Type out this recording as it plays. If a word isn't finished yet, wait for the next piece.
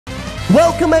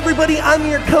Welcome everybody, I'm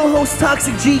your co-host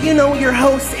ToxicG, you know your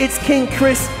host, it's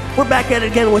KingChris. We're back at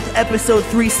it again with episode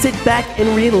 3, sit back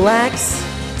and relax.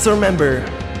 So remember,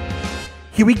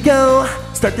 here we go,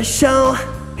 start the show,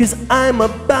 cause I'm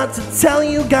about to tell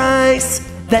you guys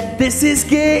that this is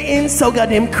getting so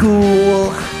goddamn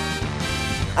cool.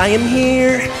 I am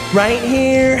here, right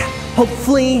here,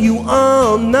 hopefully you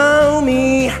all know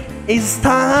me, it's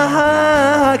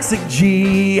ToxicG.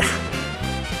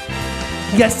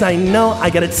 Yes, I know I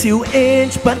got a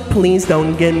 2-inch, but please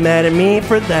don't get mad at me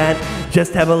for that.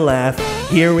 Just have a laugh.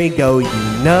 Here we go, you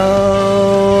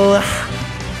know.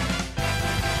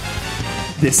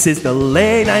 This is the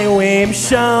Late Night Weebs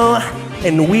show,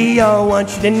 and we all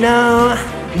want you to know,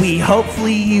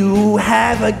 hopefully you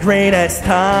have a great ass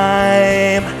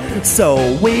time.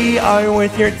 So we are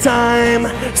worth your time.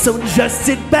 So just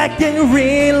sit back and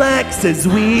relax as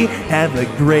we have a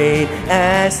great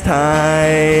ass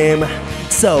time.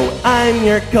 So I'm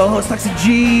your co-host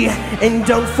ToxicG, and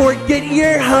don't forget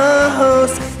your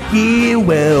host, he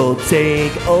will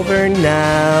take over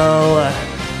now.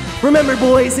 Remember,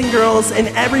 boys and girls and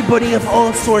everybody of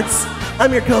all sorts,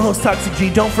 I'm your co-host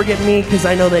ToxicG. Don't forget me, because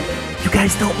I know that you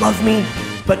guys don't love me,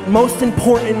 but most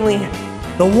importantly,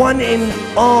 the one and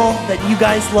all that you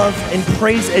guys love and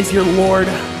praise as your Lord,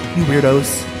 you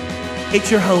weirdos. It's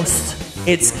your host,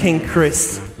 it's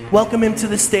KingChris. Welcome him to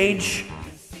the stage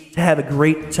to have a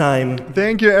great time.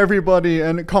 Thank you, everybody,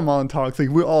 and come on, Toxic,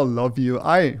 we all love you.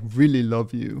 I really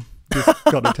love you. Just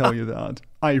gotta tell you that.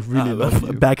 I really love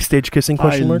you. Backstage kissing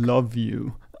question mark? I love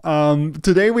you.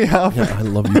 Today we have I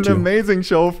love you an too. Amazing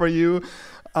show for you.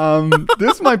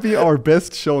 This might be our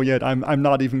best show yet. I'm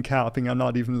not even capping. I'm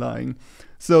not even lying.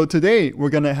 So today we're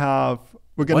gonna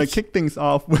kick things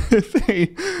off with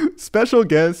a special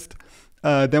guest.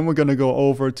 Then we're gonna go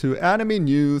over to anime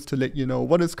news to let you know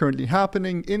what is currently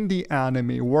happening in the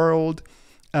anime world.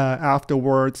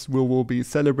 Afterwards, we will be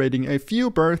celebrating a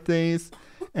few birthdays.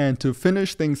 And to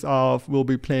finish things off, we'll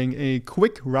be playing a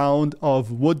quick round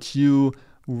of Would You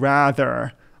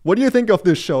Rather. What do you think of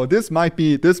this show? This might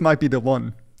be the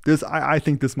one. I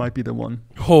think this might be the one.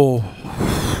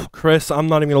 Oh, Chris, I'm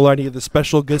not even gonna lie to you. The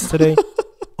special guest today.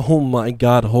 Oh my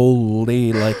God,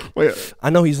 holy! Wait,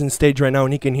 I know he's in stage right now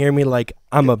and he can hear me. Like,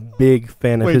 I'm a big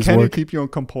fan of his can work. you keep your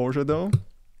composure though?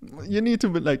 You need to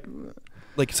be like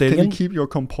say it again? again. You keep your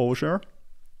composure?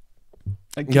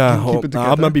 Keep it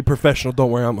I'm gonna be professional.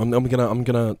 Don't worry. I'm gonna.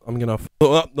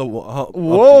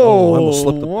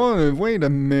 Whoa! Wait a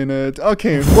minute.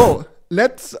 Okay. Well,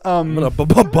 let's I'm gonna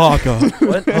baka.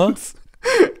 What? Huh?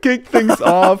 Kick things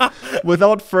off.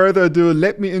 Without further ado,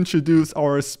 let me introduce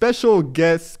our special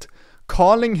guest.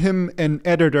 Calling him an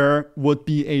editor would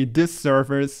be a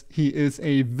disservice. He is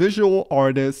a visual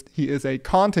artist. He is a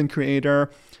content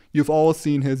creator. You've all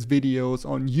seen his videos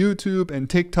on YouTube and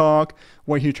TikTok,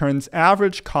 where he turns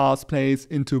average cosplays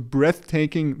into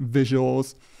breathtaking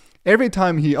visuals. Every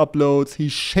time he uploads, he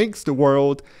shakes the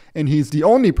world, and he's the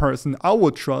only person I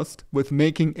would trust with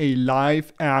making a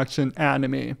live-action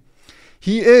anime.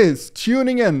 He is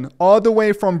tuning in all the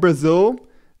way from Brazil,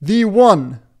 the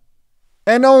one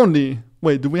and only.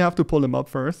 Wait, do we have to pull him up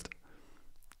first?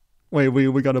 Wait,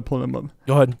 we gotta pull him up.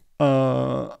 Go ahead.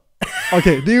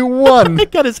 Okay, the one. I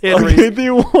got his hand Okay, raised. the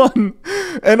one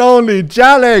and only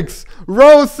Jalex,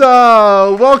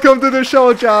 Rosa. Welcome to the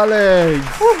show, Jalex.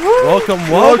 Welcome,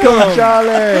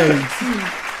 Jalex.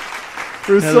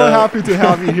 We're so happy to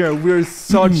have you here. We're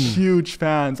such huge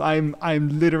fans. I'm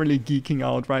literally geeking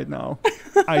out right now.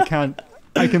 I can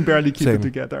barely keep it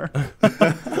together.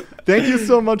 Thank you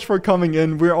so much for coming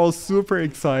in. We're all super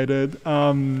excited.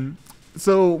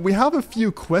 So we have a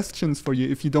few questions for you,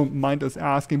 if you don't mind us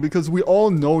asking, because we all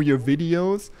know your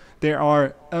videos. They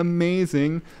are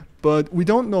amazing, but we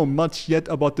don't know much yet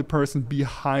about the person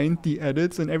behind the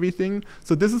edits and everything.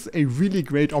 So this is a really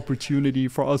great opportunity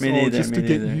for us just to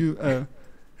get you...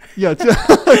 just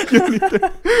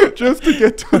to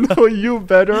get to know you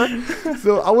better.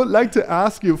 So I would like to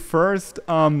ask you first,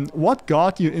 what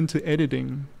got you into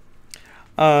editing?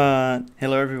 Hello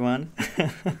everyone.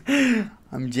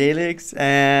 I'm Jalex,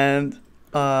 and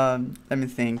let me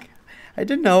think. I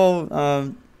don't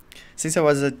know. Since I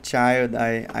was a child,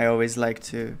 I always liked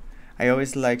to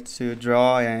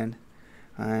draw and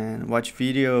watch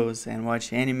videos and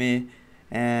watch anime.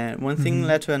 And one thing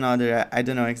led to another. I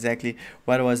don't know exactly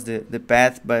what was the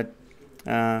path, but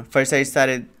first I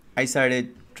started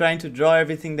trying to draw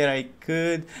everything that I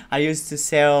could. I used to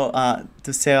sell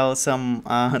some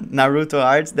Naruto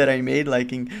arts that I made,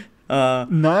 like in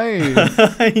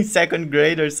nice in second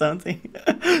grade or something.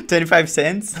 25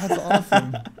 cents. That's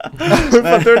awesome.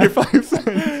 For 35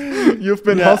 cents. You've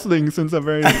been hustling since a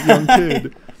very young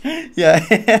kid. Yeah.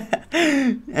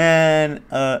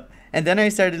 And then I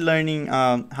started learning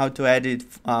how to edit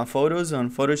photos on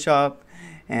Photoshop,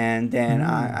 and then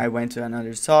I went to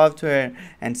another software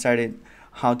and started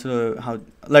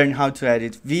learn how to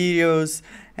edit videos,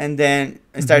 and then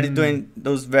I started doing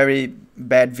those very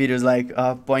bad videos like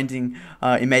pointing,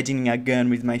 imagining a gun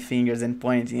with my fingers and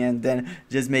pointing, and then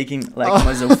just making like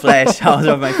muzzle flash out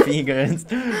of my fingers,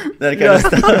 that kind of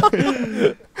stuff.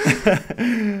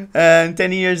 And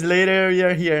 10 years later, we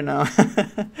are here now.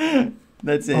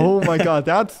 That's it. Oh my god,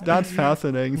 that's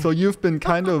fascinating. So you've been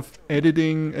kind of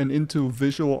editing and into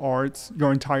visual arts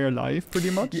your entire life,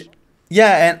 pretty much?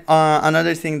 Yeah, and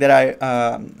another thing that I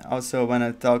also want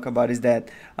to talk about is that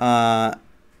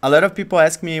a lot of people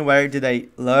ask me where did I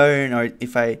learn, or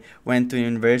if I went to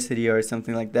university or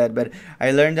something like that. But I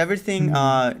learned everything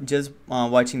just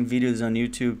watching videos on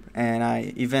YouTube, and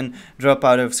I even dropped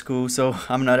out of school. So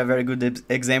I'm not a very good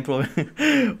example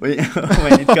when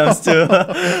it comes to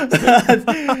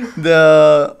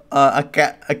the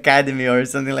academy or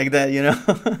something like that, you know.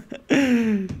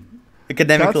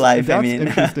 Academic life, I mean.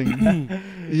 That's interesting.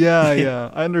 Yeah,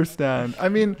 I understand. I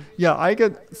mean, yeah, I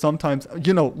get sometimes,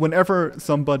 you know, whenever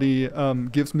somebody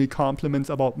gives me compliments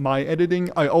about my editing,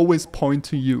 I always point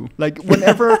to you. Like,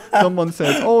 whenever someone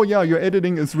says, oh, yeah, your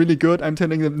editing is really good, I'm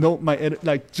telling them, no, my edit,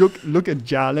 like, look at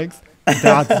Jalex.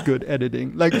 That's good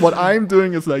editing. Like, what I'm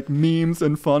doing is like memes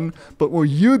and fun, but what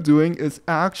you're doing is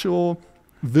actual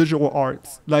visual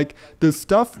arts. Like, the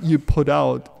stuff you put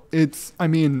out, it's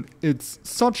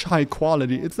such high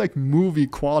quality. It's like movie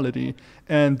quality.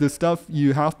 And the stuff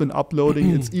you have been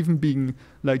uploading, it's even being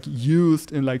like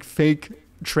used in like fake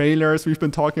trailers. We've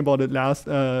been talking about it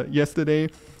yesterday.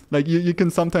 Like you can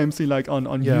sometimes see like on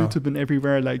YouTube and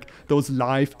everywhere, like those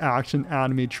live action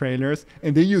anime trailers,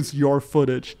 and they use your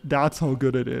footage. That's how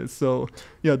good it is. So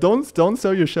yeah, don't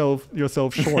sell yourself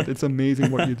short. It's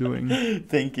amazing what you're doing.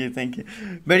 Thank you.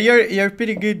 But you're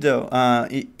pretty good though.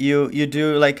 You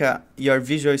do like your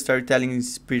visual storytelling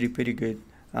is pretty good.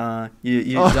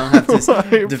 You don't have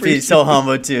to be so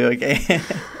humble too. Okay.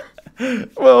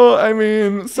 Well, I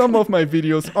mean, some of my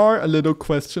videos are a little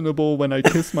questionable when I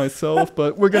kiss myself,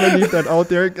 but we're gonna leave that out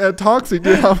there. Toxic, do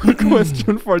you have a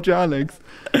question for Jalex?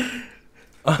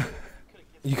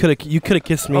 You could have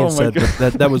kissed me instead,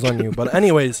 but that was on you. But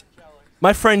anyways,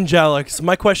 my friend Jalex,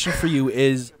 my question for you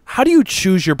is, how do you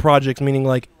choose your projects? Meaning,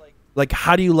 like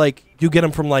how do you do you get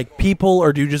them from like people,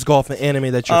 or do you just go off an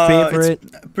anime that's your favorite?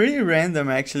 It's pretty random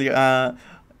actually.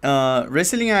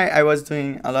 Recently I was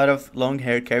doing a lot of long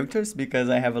hair characters because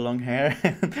I have a long hair.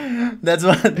 That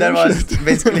was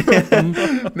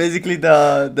basically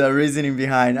the reasoning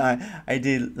behind. I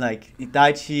did like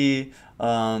Itachi,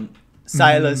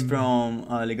 Silas from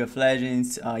League of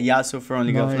Legends, Yasuo from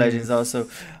League of Legends, also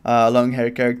long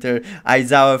hair character,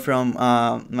 Aizawa from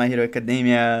My Hero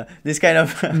Academia. This kind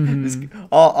of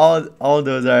all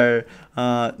those are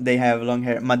they have long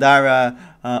hair. Madara,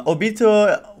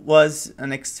 Obito was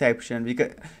an exception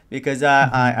because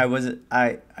I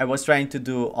was trying to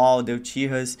do all the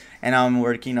Uchihas, and now I'm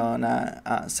working on a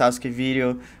Sasuke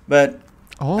video, but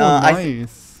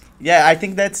nice. I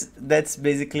think that's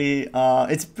basically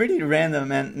it's pretty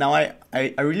random, and now I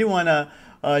really wanna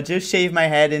just shave my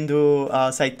head and do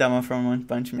Saitama from One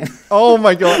Punch Man. Oh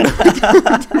my god.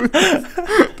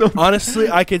 Honestly,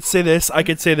 I could say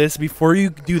this before you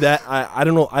do that. I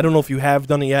don't know if you have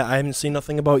done it yet. I haven't seen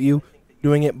nothing about you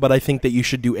doing it, but I think that you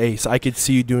should do Ace. I could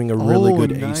see you doing a really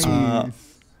good Ace from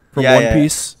One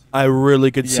Piece. I really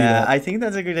could see that. I think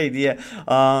that's a good idea.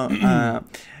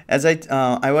 As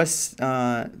I was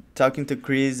talking to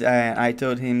Chris, I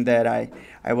told him that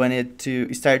I wanted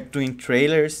to start doing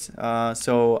trailers,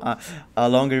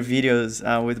 longer videos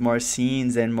with more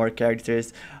scenes and more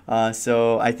characters.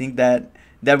 So I think that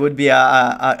would be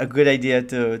a good idea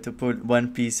to put One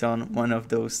Piece on one of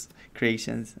those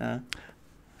creations.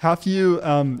 Have you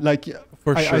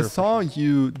I saw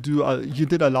you do you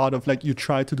did a lot of you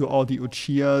tried to do all the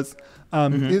Uchihas.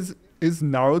 Is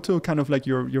Naruto kind of like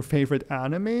your favorite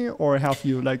anime, or have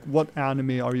you what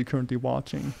anime are you currently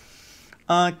watching?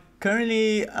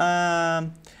 Currently, I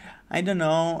don't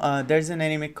know. There's an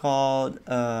anime called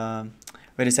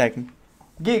wait a second.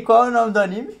 Gui, qual é o nome do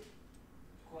anime?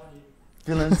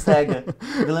 Villain Saga.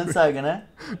 Villain Saga, né?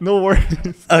 No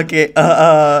worries. Okay.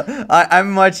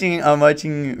 I'm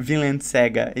watching Villain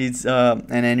Saga. It's an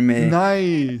anime.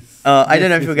 Nice. I don't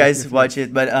know if you guys watch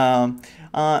it, but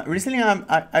recently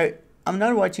I'm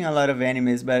not watching a lot of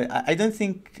animes, but I don't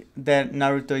think that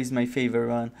Naruto is my favorite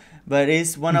one. But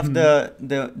it's one of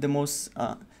the most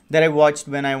that I watched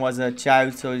when I was a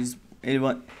child. So it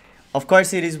of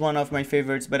course, it is one of my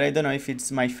favorites, but I don't know if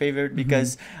it's my favorite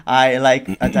because I like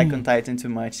Attack on Titan too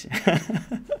much.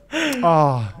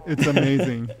 Ah, it's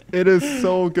amazing. It is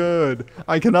so good.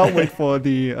 I cannot wait for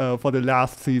the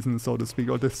last season, so to speak,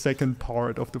 or the second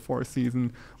part of the fourth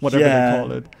season, whatever they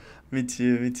call it. Me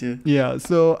too, me too. Yeah.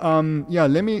 So yeah,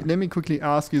 let me quickly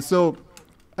ask you. So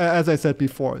as I said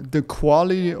before, the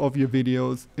quality of your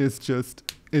videos is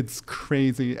just, it's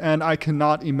crazy, and I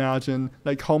cannot imagine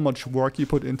like how much work you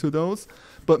put into those.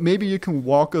 But maybe you can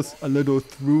walk us a little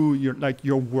through your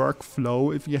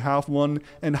workflow if you have one,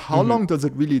 and how long does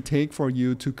it really take for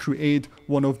you to create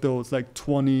one of those like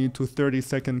 20 to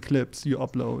 30-second clips you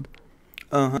upload?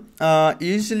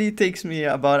 Usually takes me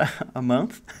about a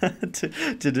month to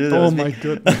do those. Oh my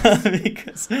goodness!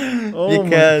 because oh my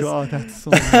god, that's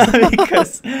so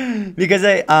because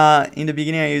I in the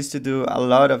beginning I used to do a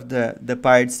lot of the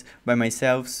parts by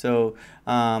myself, so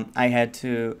I had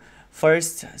to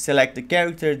first select the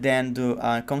character, then do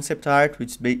concept art,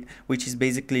 which is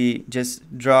basically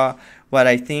just draw what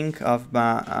I think of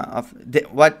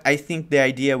what I think the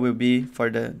idea will be for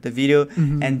the video,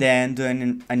 and then do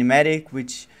an animatic,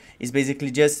 which is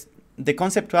basically just the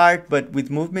concept art but with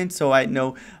movement. So I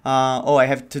know, oh, I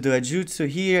have to do a jutsu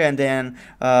here, and then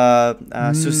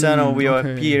Susanoo will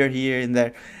appear here and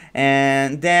there,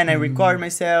 and then I record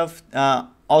myself.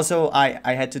 Also,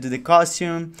 I had to do the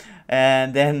costume,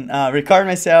 and then record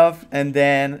myself, and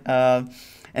then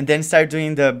start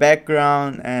doing the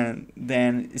background, and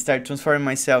then start transforming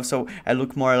myself so I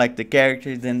look more like the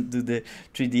character, then do the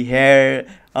 3D hair.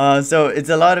 So it's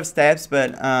a lot of steps,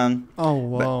 but oh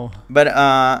wow.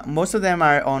 But most of them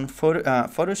are on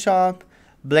Photoshop,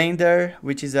 Blender,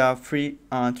 which is a free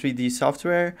 3D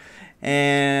software,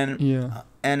 and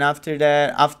and after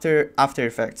that, After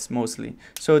Effects mostly.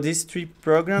 So these three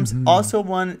programs. Also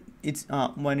one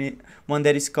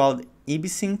that is called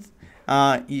EBSynth.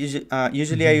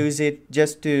 Usually I use it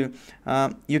just to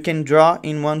you can draw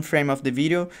in one frame of the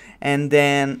video, and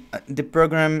then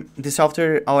the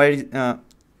software already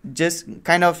just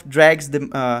kind of drags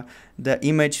the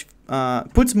image,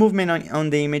 puts movement on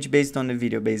the image based on the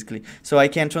video, basically. So I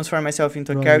can transform myself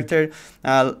into a character,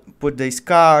 put the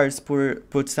scars,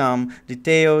 put some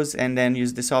details, and then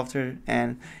use the software,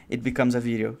 and it becomes a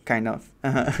video, kind of.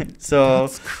 So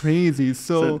that's crazy.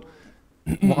 So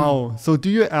wow. So do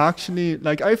you actually,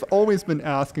 like, I've always been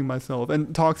asking myself,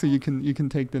 and Toxic, you can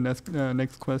take the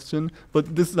next question,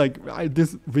 but this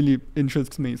this really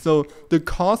interests me. So the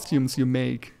costumes you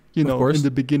make, in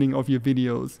the beginning of your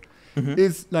videos,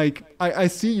 is like, I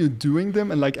see you doing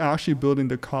them and like actually building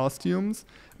the costumes,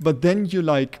 but then you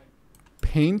like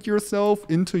paint yourself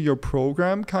into your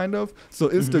program, kind of. So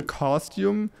is the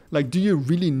costume, like, do you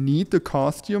really need the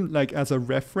costume like as a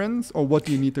reference, or what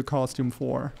do you need the costume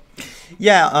for?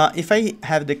 Yeah, if I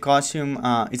have the costume,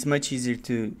 it's much easier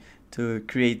to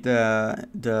create the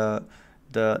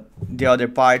other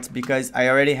parts, because I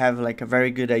already have like a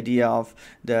very good idea of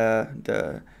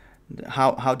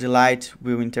how the light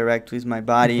will interact with my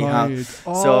body. I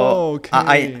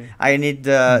need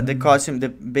the costume, the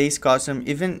base costume,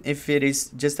 even if it is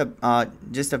just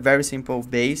a very simple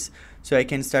base, so I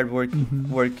can start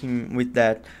working with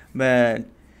that. But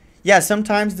yeah,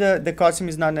 sometimes the costume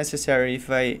is not necessary. If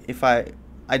I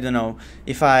don't know,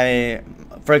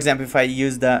 for example, if I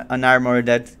used an armor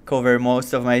that cover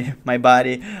most of my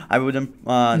body, I wouldn't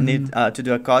need to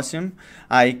do a costume.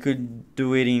 I could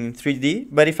do it in 3D,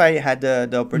 but if I had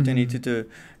the opportunity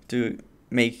to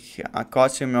make a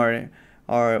costume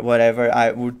or whatever,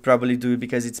 I would probably do it,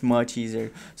 because it's much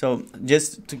easier. So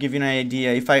just to give you an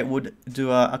idea, if I would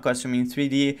do a costume in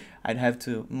 3D, I'd have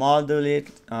to model it,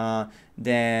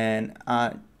 then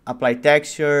apply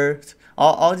textures.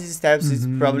 All these steps is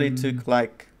probably took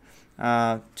like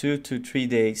 2 to 3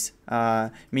 days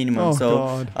minimum.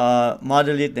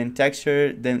 Model it, then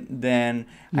texture, then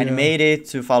animate it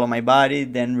to follow my body,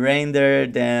 then render,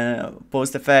 then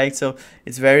post effects. So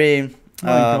it's very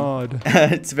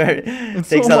it takes so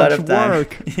a lot much of time.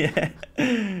 Work. Yeah.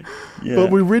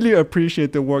 But we really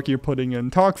appreciate the work you're putting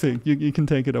in. Toxic, you can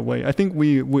take it away. I think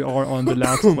we are on the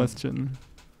last question.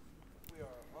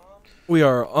 We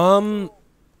are.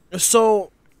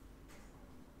 So,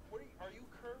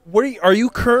 are you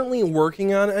currently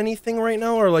working on anything right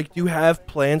now, or like, do you have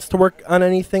plans to work on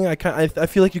anything? I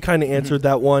feel like you kind of answered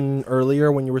that one earlier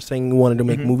when you were saying you wanted to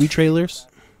make movie trailers.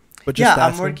 But just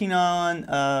I'm working on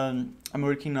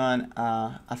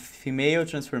a female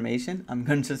transformation. I'm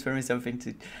going to transform myself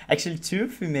into actually 2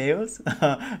 females,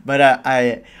 but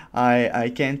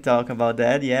I can't talk about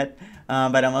that yet.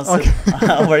 But I'm also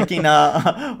working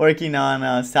on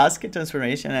Sasuke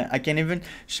transformation. I can even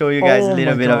show you guys a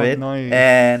little bit of it. Nice.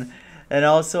 And And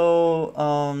also,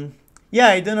 yeah,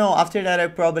 I don't know. After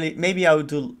that, maybe I would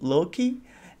do Loki,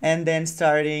 and then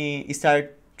start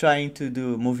trying to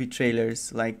do movie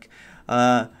trailers like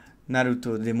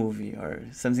Naruto the movie or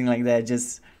something like that,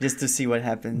 just to see what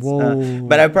happens. Whoa,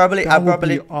 but I'll probably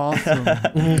be awesome.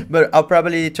 but I'll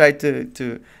probably try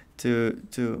to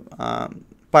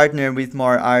partner with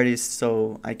more artists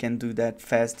so I can do that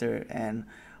faster and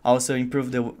also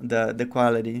improve the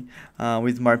quality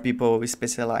with more people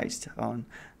specialized on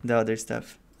the other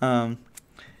stuff.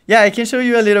 Yeah, I can show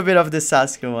you a little bit of the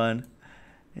Sasuke one.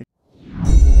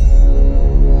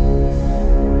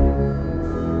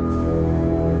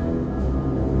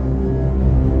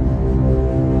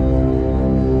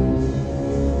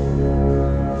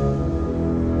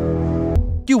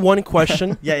 You one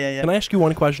question. Yeah. Can I ask you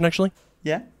one question actually?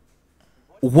 Yeah.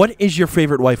 What is your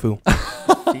favorite waifu?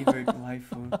 Favorite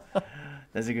waifu?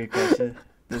 That's a good question.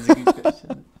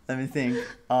 Let me think.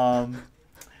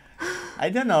 I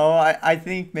don't know. I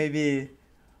think maybe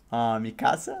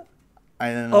Mikasa.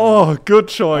 I don't know. Oh, good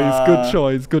choice.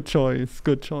 Good choice.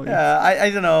 Yeah, I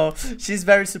don't know. She's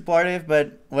very supportive,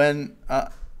 but when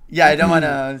yeah, I don't want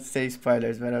to say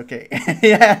spoilers, but okay.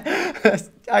 Yeah,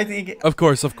 I think. Of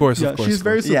course. Yeah, she's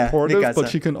very supportive, Mikasa. but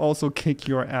she can also kick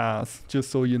your ass.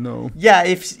 Just so you know. Yeah,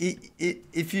 if she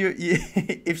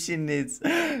needs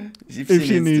to.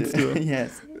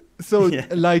 Yes. So, Yeah.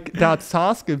 like that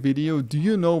Sasuke video, do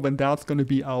you know when that's going to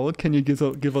be out? Can you give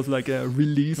us like a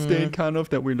release date kind of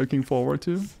that we're looking forward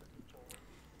to?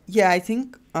 Yeah, I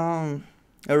think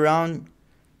around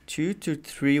 2 to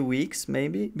 3 weeks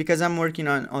maybe, because I'm working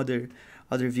on other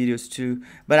videos too.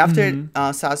 But after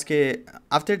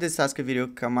after the Sasuke video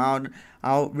come out,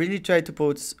 I'll really try to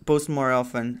post more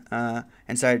often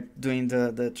and start doing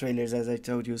the trailers as I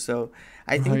told you. So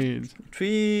I think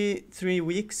 3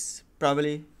 weeks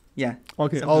probably. Yeah.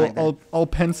 Okay, like I'll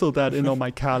pencil that in on my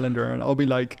calendar, and I'll be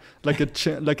like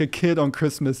a kid on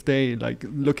Christmas Day, like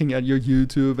looking at your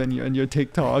YouTube and your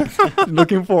TikTok,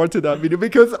 looking forward to that video,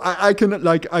 because I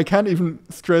can't even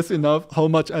stress enough how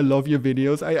much I love your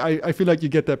videos. I feel like you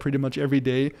get that pretty much every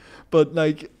day, but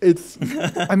like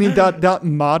I mean that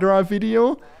Madara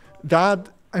video,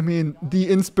 the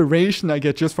inspiration I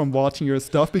get just from watching your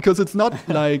stuff, because it's not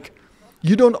like.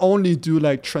 You don't only do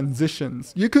like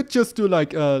transitions. You could just do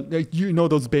like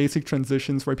those basic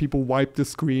transitions where people wipe the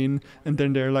screen and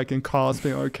then they're like in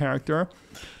cosplay or a character.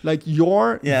 Like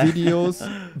your videos,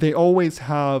 they always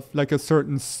have like a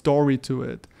certain story to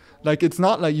it. Like it's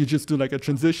not like you just do like a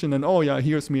transition and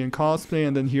here's me in cosplay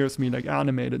and then here's me like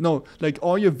animated. No, like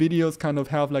all your videos kind of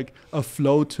have like a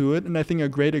flow to it. And I think a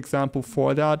great example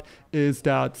for that is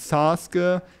that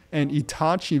Sasuke and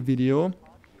Itachi video,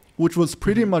 which was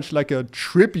pretty much like a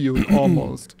tribute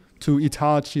almost to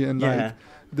Itachi and like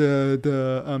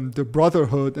the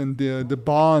brotherhood and the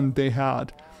bond they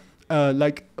had.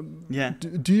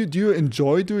 Do you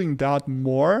enjoy doing that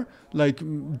more? Like,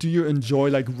 do you enjoy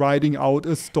like writing out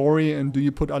a story, and do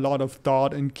you put a lot of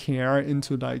thought and care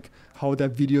into like how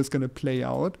that video is gonna play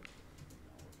out?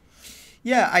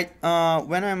 Yeah,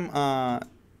 when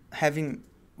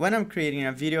I'm creating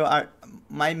a video,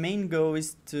 my main goal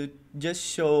is to just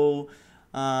show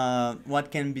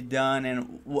what can be done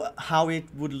and how it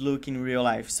would look in real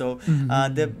life. So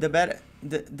the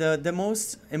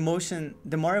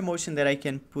more emotion that I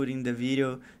can put in the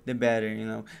video, the better, you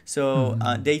know. So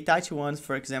the Itachi ones,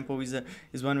 for example,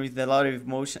 is one with a lot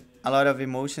of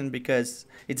emotion because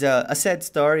it's a sad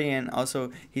story, and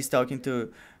also he's talking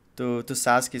to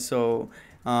Sasuke. So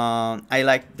I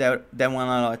like that one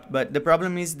a lot. But the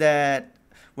problem is that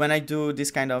when I do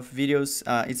this kind of videos,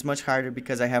 it's much harder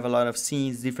because I have a lot of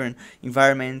scenes, different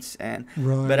environments,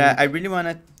 but I really want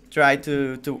to try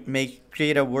to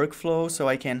create a workflow so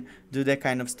I can do that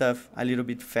kind of stuff a little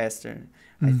bit faster.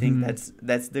 I think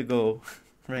that's the goal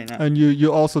right now. And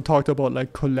you also talked about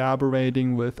like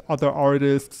collaborating with other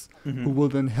artists who will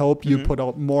then help you put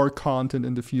out more content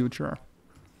in the future.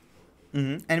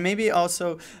 And maybe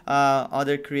also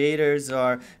other creators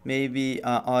or maybe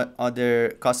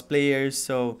other cosplayers,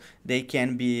 so they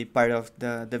can be part of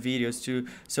the videos too.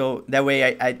 So that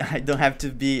way I don't have to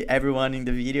be everyone in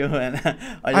the video, and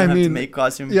I don't have to make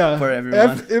costume for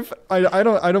everyone. If I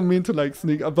don't mean to like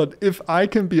sneak up, but if I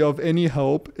can be of any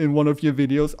help in one of your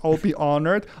videos, I'll be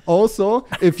honored. Also,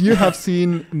 if you have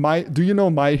seen do you know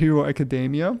My Hero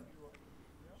Academia?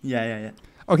 Yeah.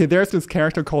 Okay, there's this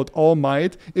character called All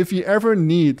Might. If you ever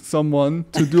need someone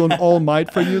to do an All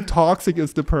Might for you, Toxic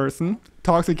is the person.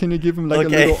 Toxic, can you give him like a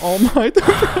little All Might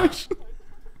impression?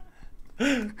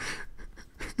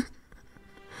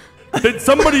 Did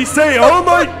somebody say All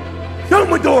Might?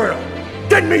 Domadora,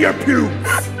 get me your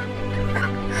pubes!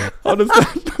 How does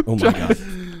that? Oh my god!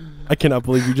 I cannot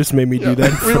believe you just made me do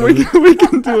that. We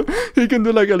can do. He can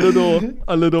do like a little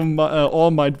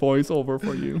All Might voiceover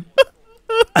for you.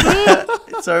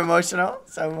 So emotional.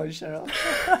 So emotional.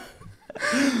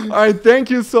 All right, thank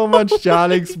you so much,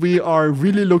 Jalex. We are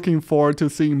really looking forward to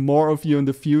seeing more of you in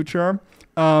the future.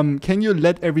 Can you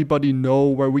let everybody know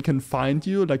where we can find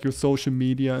you, like your social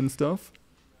media and stuff,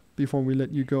 before we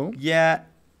let you go? Yeah.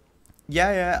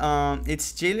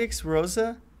 It's Jalex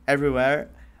Rosa everywhere.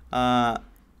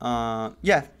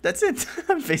 Yeah, that's it.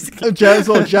 Basically. So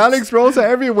Jalex Rosa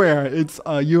everywhere. It's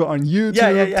you on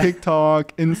YouTube,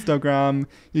 TikTok, Instagram.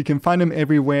 You can find him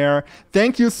everywhere.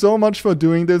 Thank you so much for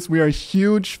doing this. We are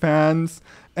huge fans,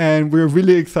 and we're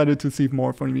really excited to see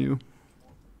more from you.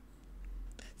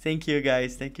 Thank you,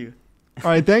 guys. Thank you.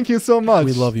 All right, thank you so much.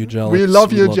 We love you, Jalex. We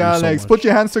love you, Jalex. You so Put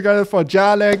your hands together for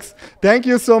Jalex. Thank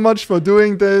you so much for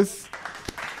doing this.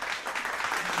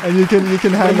 And you can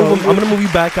hang on. I'm gonna move you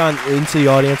back on into the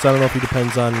audience. I don't know if he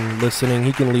depends on listening.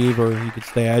 He can leave or he could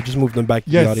stay. I just moved him back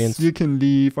to the audience. Yes, you can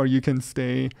leave or you can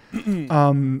stay.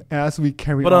 As we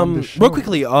carry on the show. Real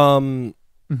quickly, I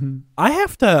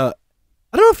have to.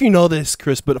 I don't know if you know this,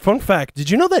 Chris, but fun fact: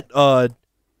 did you know that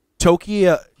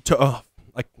Tokyo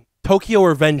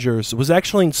Revengers was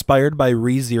actually inspired by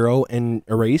ReZero and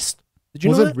Erased? Did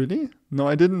you know that? Was it really? No,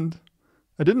 I didn't.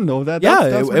 I didn't know that. Yeah,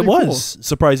 that's it really was cool.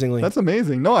 Surprisingly. That's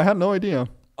amazing. No, I had no idea.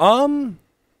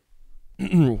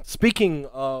 Speaking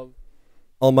of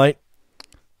All Might.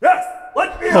 Yes,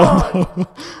 let me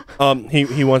on.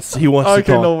 He wants to talk.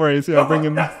 Okay, no worries. Yeah, bring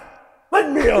him. Yes,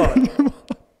 let me on.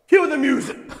 Cue the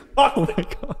music. Oh my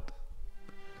god.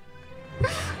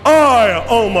 I,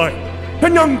 All Might,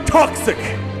 and young Toxic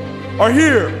are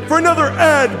here for another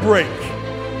ad break.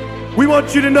 We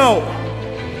want you to know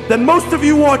that most of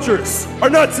you watchers are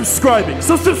not subscribing.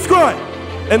 So subscribe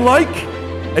and like,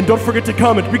 and don't forget to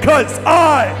comment, because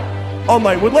I, All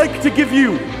Might, would like to give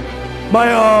you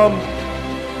my, oh,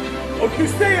 you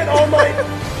say it, All Might.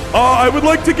 I would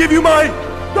like to give you my,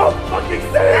 don't fucking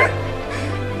say it.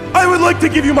 I would like to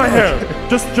give you my hair.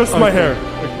 Just my hair.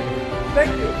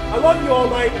 Thank you. I love you, All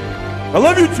Might. I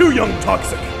love you too, young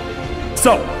Toxic.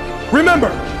 So,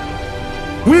 remember,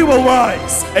 we will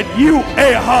rise at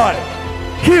UA High,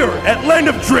 here at Land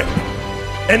of Drip,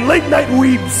 and Late Night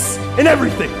Weebs, and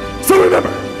everything. So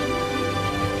remember,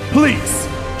 please,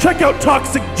 check out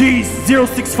ToxicG's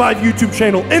 065 YouTube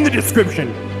channel in the description.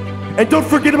 And don't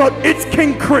forget about It's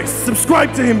KingChris,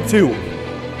 subscribe to him too.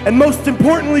 And most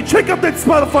importantly, check out that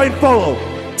Spotify and follow,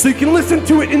 so you can listen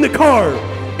to it in the car,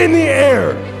 in the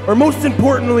air, or most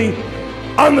importantly,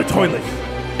 on the toilet.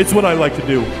 It's what I like to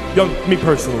do, me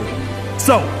personally.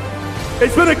 So,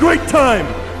 it's been a great time.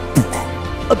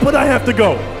 But I have to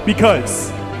go, because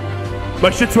my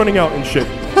shit's running out and shit.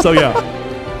 So yeah.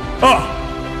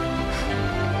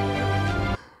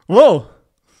 Whoa.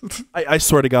 I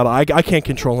swear to God, I can't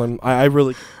control him. I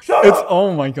really. Shut It's up!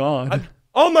 oh my god.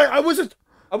 I wasn't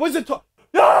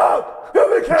no! Give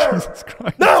me hair! Jesus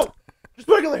Christ. No! Just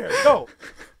regular hair, go!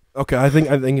 Okay, I think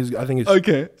it's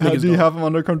Okay. Do you have him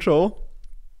under control?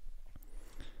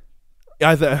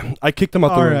 I kicked him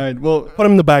out the room. All right. Well, Put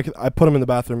him in the back. I put him in the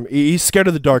bathroom. He's scared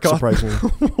of the dark, surprisingly.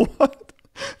 what?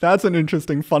 That's an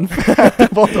interesting fun fact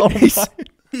about All Might.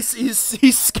 He's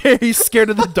scared. He's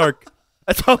scared of the dark.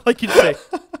 That's all I can say.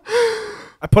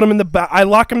 I put him in the I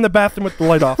lock him in the bathroom with the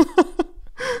light off.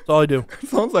 That's all I do.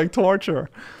 Sounds like torture.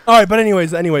 All right, but anyways,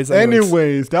 that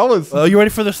was. You ready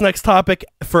for this next topic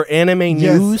for anime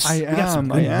news? Yes, I am. We got some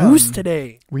good news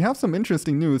today. We have some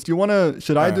interesting news. Do you want to?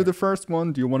 Should I do the first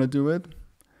one? Do you want to do it?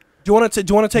 Do you want to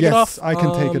take it off? Yes, I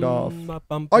can take it off.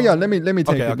 Oh yeah, let me take it. Let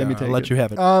me take it. I'll let you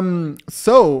have it.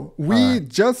 So we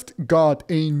just got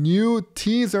a new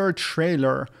teaser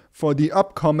trailer for the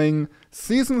upcoming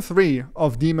season 3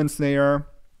 of Demon Slayer,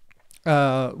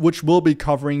 which will be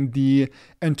covering the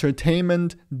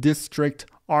Entertainment District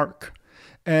arc.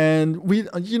 And we,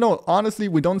 honestly,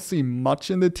 we don't see much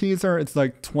in the teaser. It's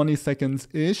like 20 seconds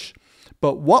ish.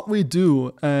 But what we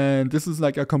do, and this is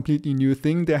like a completely new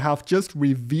thing, they have just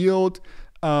revealed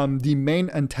the main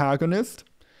antagonist,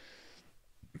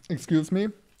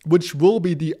 which will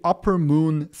be the Upper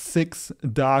Moon 6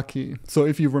 Daki. So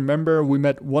if you remember, we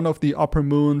met one of the Upper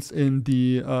Moons in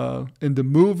the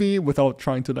movie, without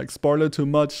trying to like spoil it too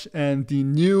much. And the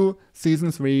new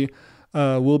season 3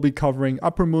 will be covering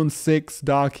Upper Moon 6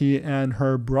 Daki and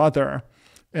her brother.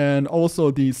 And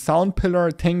also the sound pillar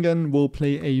Tengen will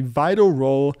play a vital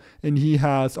role, and he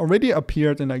has already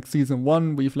appeared in like season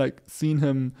 1. We've like seen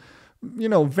him,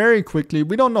 very quickly.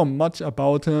 We don't know much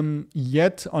about him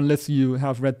yet, unless you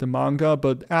have read the manga,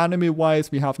 but anime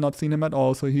wise, we have not seen him at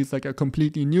all. So he's like a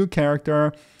completely new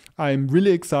character. I'm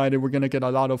really excited. We're gonna get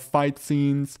a lot of fight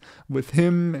scenes with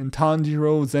him and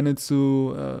Tanjiro,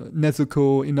 Zenitsu,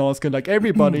 Nezuko, Inosuke, like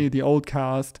everybody, the old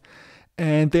cast.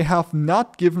 And they have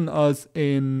not given us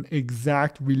an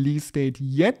exact release date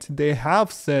yet. They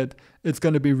have said it's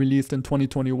going to be released in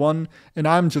 2021. And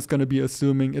I'm just going to be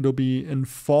assuming it'll be in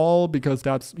fall because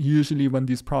that's usually when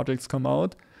these projects come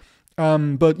out.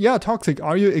 But yeah, Toxic,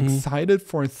 are you excited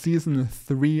for season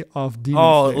 3 of Demon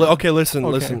Slayer? Okay, listen.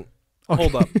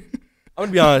 Hold up. I'm going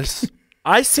to be honest.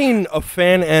 I seen a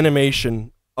fan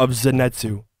animation of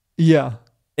Zenitsu. Yeah.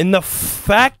 And the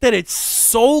fact that it's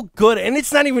so good, and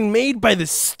it's not even made by the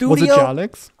studio. Was it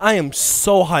Jalex? I am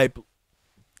so hyped.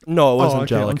 No, it wasn't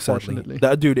Jalex, unfortunately.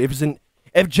 That dude, if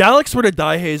Jalex were to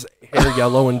dye his hair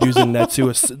yellow and do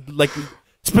Zenitsu, like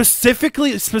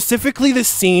specifically the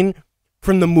scene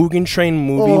from the Mugen Train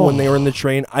movie when they were in the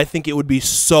train, I think it would be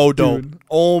so dope. Dude.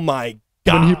 Oh my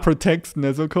god. When he protects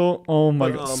Nezuko, oh my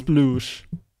god, sploosh.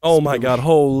 Oh my god,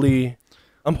 holy.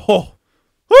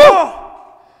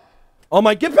 Oh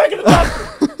my, get back in the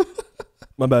box!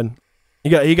 My bad.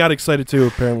 He got excited too,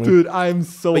 apparently. Dude, I'm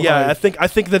so hyped. Yeah, I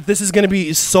think that this is gonna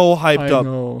be so hyped up.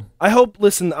 Know. I hope.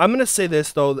 Listen, I'm gonna say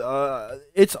this though.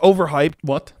 It's overhyped.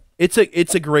 What? It's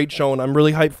a great show, and I'm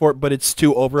really hyped for it. But it's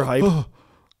too overhyped.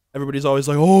 Everybody's always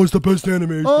like, "Oh, it's the best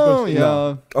anime." It's the best. Yeah.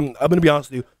 No, I'm gonna be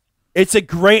honest with you. It's a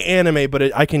great anime,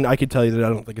 but I can tell you that I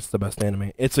don't think it's the best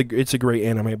anime. It's a great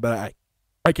anime, but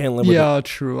I can't live with it. Yeah,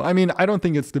 true. I mean, I don't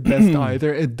think it's the best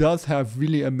either. It does have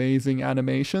really amazing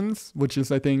animations, which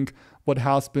is, I think, what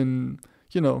has been,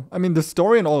 I mean, the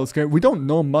story and all is great. We don't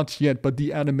know much yet, but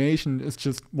the animation is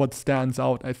just what stands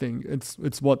out, I think.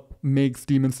 It's what makes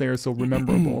Demon Slayer so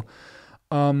memorable.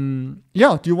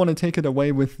 Yeah, do you want to take it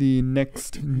away with the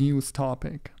next news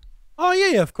topic? Oh,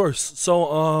 yeah, of course.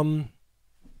 So,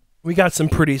 we got some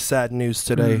pretty sad news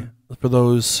today for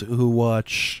those who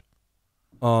watch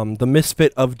the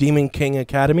Misfit of Demon King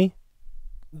Academy.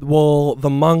 Well, the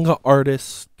manga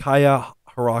artist Kaya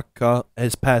Haraka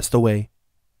has passed away.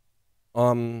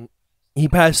 He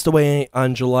passed away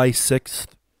on July 6th.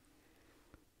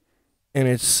 And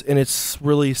it's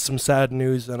really some sad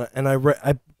news, and I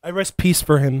rest peace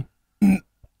for him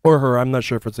or her. I'm not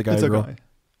sure if it's a guy or girl. Guy.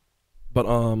 But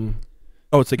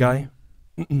it's a guy.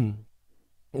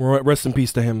 Rest in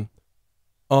peace to him.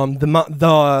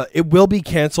 It will be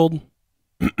canceled.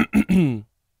 And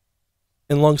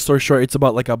long story short, it's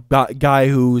about like a guy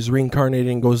who's reincarnated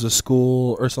and goes to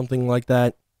school or something like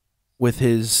that with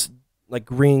his like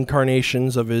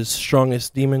reincarnations of his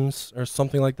strongest demons or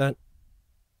something like that.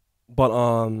 But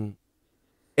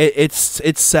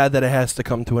it's sad that it has to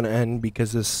come to an end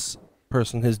because this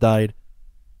person has died.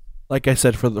 Like I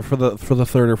said, for the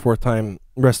third or fourth time,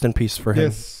 rest in peace for him.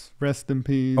 Yes, rest in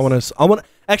peace. I want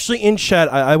actually in chat.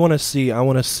 I want to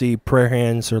see prayer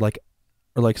hands or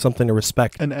like something to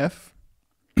respect. An F.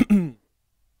 An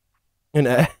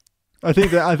F. I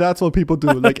think that's what people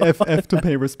do, like F to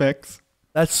pay respects.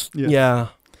 That's yeah.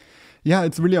 Yeah,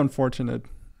 it's really unfortunate.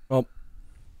 Well,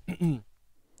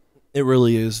 it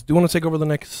really is. Do you want to take over the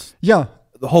next? Yeah.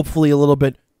 Hopefully a little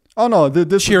bit. Oh no,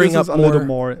 this is up a little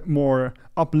more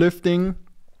uplifting.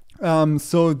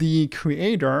 So the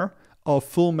creator of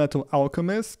Full Metal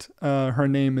Alchemist, her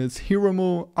name is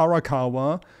Hiromu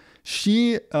Arakawa.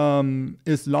 She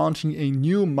is launching a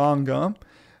new manga.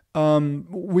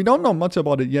 We don't know much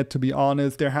about it yet, to be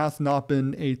honest. There has not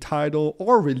been a title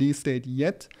or release date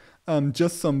yet.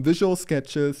 Just some visual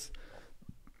sketches.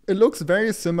 It looks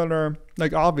very similar.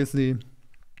 Like, obviously,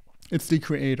 it's the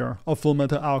creator of Full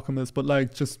Metal Alchemist, but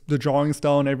like just the drawing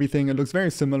style and everything, it looks very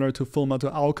similar to Full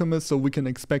Metal Alchemist, so we can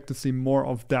expect to see more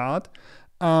of that.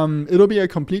 It'll be a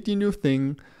completely new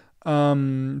thing.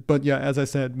 But yeah, as I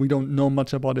said, we don't know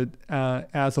much about it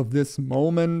as of this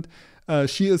moment.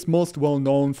 She is most well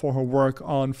known for her work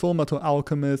on Full Metal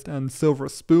Alchemist and Silver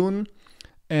Spoon.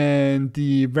 And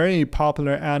the very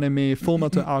popular anime Full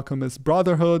Metal Alchemist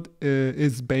Brotherhood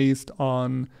is based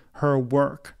on her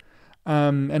work.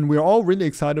 And we're all really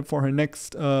excited for her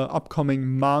next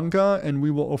upcoming manga. And we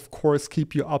will, of course,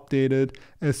 keep you updated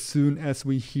as soon as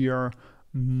we hear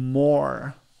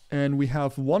more. And we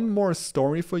have one more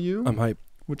story for you. I'm hyped.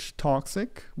 Which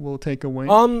Toxic will take away.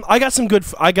 I got some good.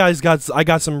 I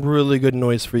got some really good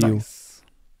noise for you. Nice.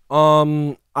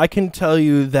 I can tell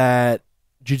you that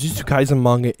Jujutsu Kaisen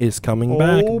manga is coming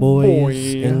back,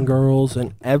 boys and girls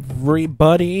and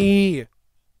everybody.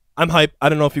 I'm hyped. I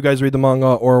don't know if you guys read the manga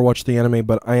or watch the anime,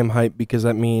 but I am hyped because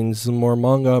that means more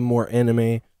manga, more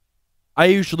anime. I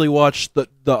usually watch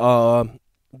the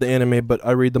anime, but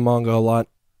I read the manga a lot.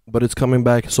 But it's coming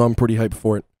back, so I'm pretty hyped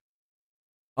for it.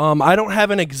 I don't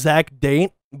have an exact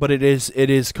date, but it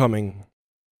is coming.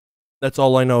 That's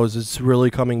all I know is it's really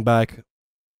coming back.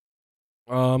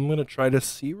 I'm gonna try to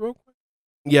see real quick.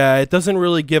 Yeah, it doesn't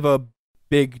really give a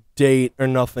big date or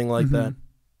nothing like that.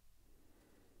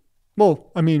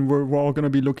 Well, I mean, we're all gonna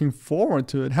be looking forward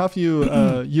to it. Have you?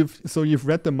 You've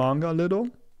read the manga a little?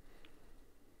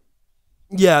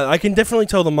 Yeah, I can definitely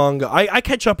tell the manga. I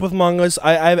catch up with mangas.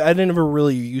 I never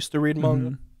really used to read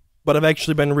manga, but I've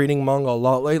actually been reading manga a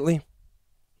lot lately.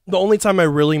 The only time I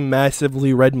really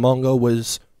massively read manga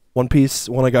was One Piece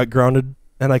when I got grounded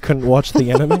and I couldn't watch the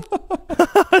anime.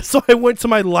 So I went to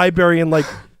my library and like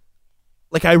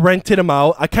I rented them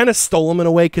out. I kind of stole them in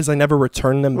a way because I never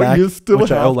returned them back,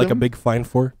 which I owe like a big fine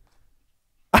for.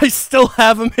 I still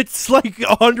have them. It's like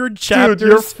 100 chapters. Dude,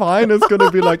 your fine is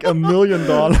gonna be like $1 million.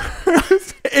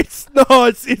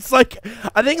 It's like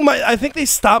I think they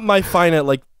stopped my fine at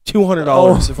like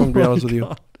 $200 if I'm being honest with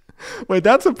you. Wait,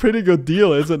 that's a pretty good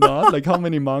deal, is it not? Like, how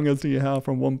many mangas do you have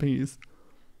from One Piece?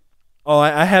 Oh,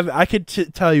 I could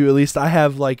tell you at least I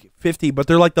have like 50, but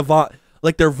they're like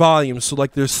they're volumes. So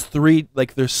like there's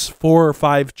 4 or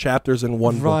 5 chapters in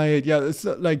one book. Right, yeah, it's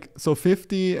like, so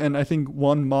 50, and I think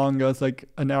one manga is like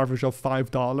an average of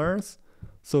 $5.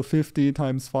 So 50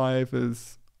 times 5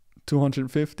 is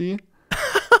 250.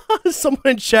 Someone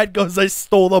in chat goes, I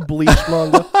stole the Bleach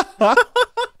manga.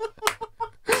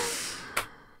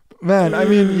 Man, I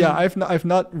mean, yeah, I've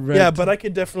not read. Yeah, but I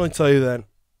could definitely tell you that.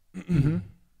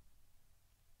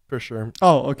 For sure.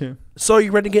 Oh, okay. So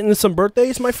you ready to get into some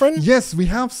birthdays, my friend? Yes, we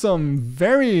have some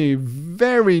very,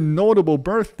 very notable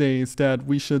birthdays that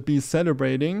we should be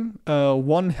celebrating.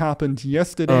 One happened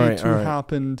yesterday, two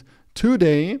happened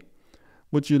today.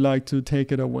 Would you like to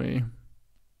take it away?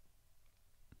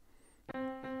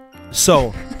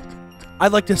 So,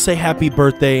 I'd like to say happy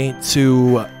birthday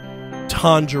to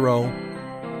Tanjiro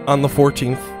on the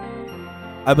 14th.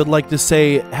 I would like to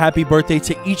say happy birthday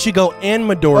to Ichigo and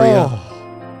Midoriya. Oh.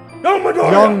 Young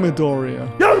Midoriya! Young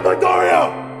Midoriya. Young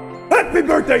Midoriya! Happy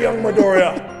birthday, Young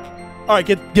Midoriya! All right,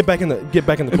 get back in the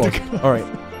quote. All right.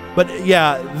 But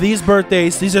yeah, these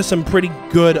birthdays, these are some pretty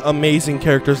good, amazing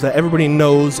characters that everybody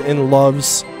knows and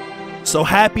loves. So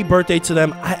happy birthday to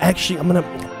them.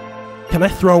 Can I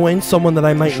throw in someone that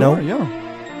I might know?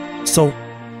 Yeah. So,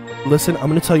 listen, I'm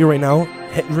gonna tell you right now.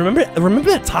 Hey, remember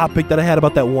that topic that I had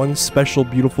about that one special,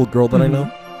 beautiful girl that I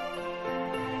know?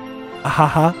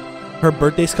 Her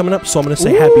birthday's coming up, so I'm gonna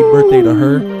say happy birthday to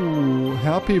her.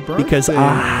 Happy birthday. Because Whoa.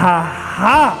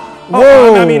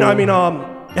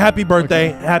 Happy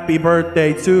birthday. Okay. Happy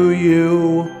birthday to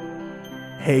you.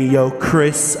 Hey yo,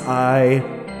 Chris, I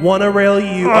wanna rail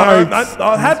you.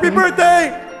 Happy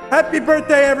birthday! Happy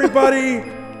birthday, everybody!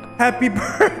 Happy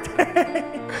birthday!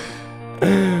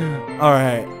 All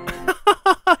right.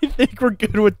 I think we're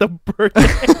good with the birthday.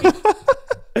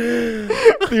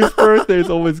 These birthdays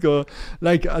always go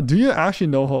like, do you actually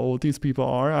know how old these people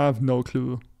are? I have no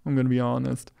clue. I'm gonna be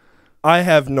honest. I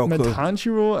have no clue.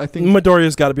 Tanjiro, I think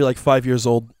Midoriya's got to be like 5 years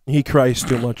old. He cries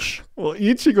too much. Well,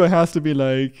 Ichigo has to be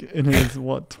like in his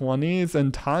 20s,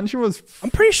 and Tanjiro's I'm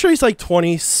pretty sure he's like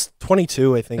 20,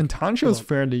 22, I think. And Tanjiro's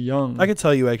fairly young. I could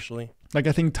tell you actually. Like,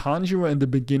 I think Tanjiro in the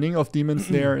beginning of Demon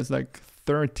Slayer is like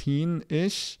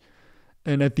 13-ish,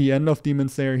 and at the end of Demon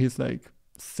Slayer he's like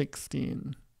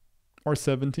 16 or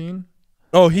 17.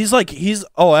 Oh, he's like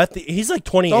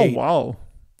 28. Oh wow.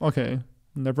 Okay,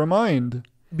 never mind.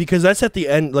 Because that's at the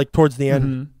end, like towards the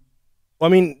end. I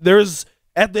mean, there's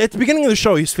at the beginning of the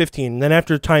show he's 15, then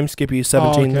after time skip he's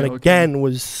 17, then again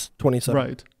was 27.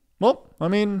 Right. Well, I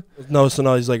mean, no, so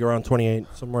now he's like around 28,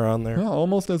 somewhere around there. Yeah,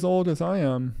 almost as old as I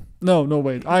am. No,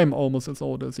 wait, I'm almost as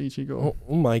old as Ichigo.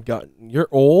 Oh my god, you're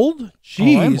old?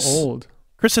 Jeez. Oh, I'm old.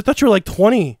 Chris, I thought you were like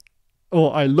 20. Oh,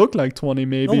 I look like 20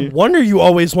 maybe. No wonder you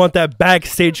always want that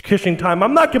backstage kissing time.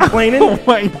 I'm not complaining. Oh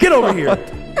my Get over here.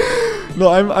 No,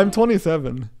 I'm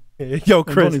 27. Yo,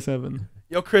 Chris. I'm 27.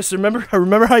 Yo, Chris,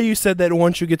 remember how you said that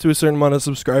once you get to a certain amount of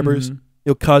subscribers,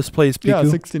 you'll cosplay as Pico? Yeah,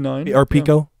 69. Or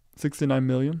Pico? Yeah. 69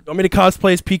 million. You want me to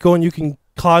cosplay as Pico and you can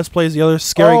cosplay as the other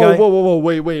scary guy? Whoa,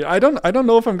 wait. I don't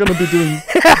know if I'm gonna be doing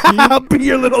I'll be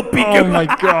your little Pico. Oh my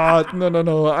god.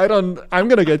 No. I'm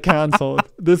gonna get cancelled.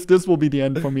 This will be the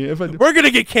end for me. We're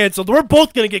gonna get canceled. We're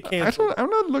both gonna get canceled. I'm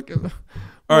not looking.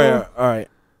 All right.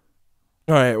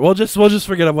 We'll just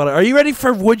forget about it. Are you ready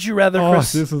for Would You Rather,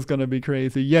 Chris? This is gonna be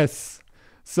crazy. Yes.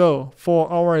 So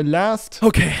for our last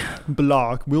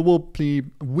block, we will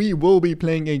be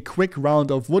playing a quick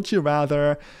round of Would You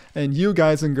Rather, and you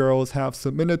guys and girls have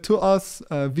submitted to us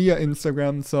via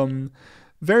Instagram some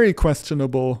very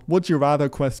questionable Would You Rather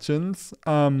questions.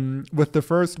 With the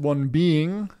first one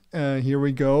being, here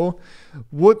we go.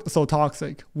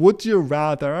 Toxic. Would you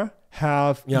rather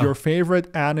have your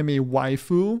favorite anime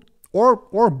waifu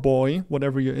or boy,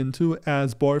 whatever you're into,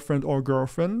 as boyfriend or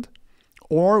girlfriend?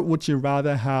 Or would you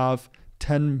rather have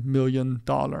 $10 million?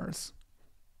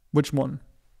 Which one?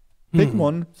 Pick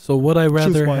one. So would I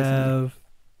rather wisely. have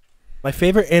my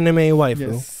favorite anime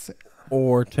waifu Yes.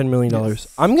 or $10 million?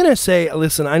 Yes. I'm going to say,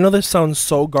 listen, I know this sounds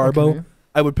so garbo. Okay.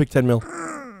 I would pick 10 mil.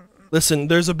 Listen,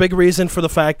 there's a big reason for the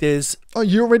fact is, Oh,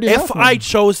 you already have if one. I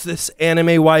chose this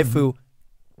anime waifu,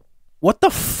 what the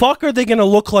fuck are they gonna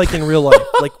look like in real life?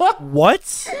 Like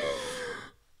what?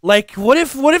 Like what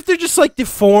if they're just like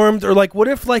deformed, or like what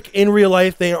if like in real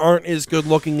life they aren't as good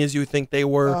looking as you think they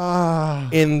were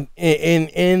in the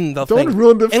thing? Don't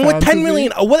ruin the And with 10 fantasy.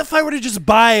 million, what if I were to just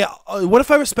buy? What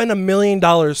if I were to spend $1 million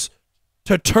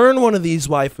to turn one of these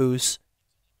waifus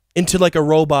into like a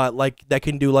robot, like that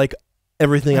can do like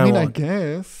everything I I mean, want? I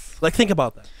guess. Like think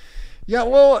about that. Yeah,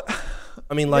 well,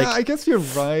 I mean, like yeah, I guess you're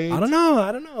right. I don't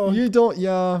know. You don't,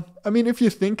 yeah. I mean, if you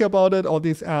think about it, all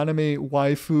these anime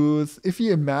waifus, if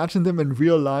you imagine them in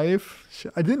real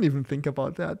life, I didn't even think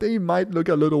about that. They might look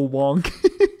a little wonky.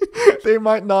 They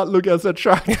might not look as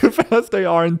attractive as they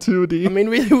are in 2D. I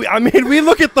mean, we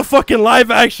look at the fucking live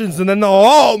actions and then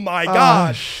oh my Ah,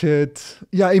 gosh. shit.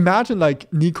 Yeah, imagine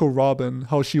like Nico Robin,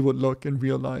 how she would look in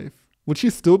real life. Would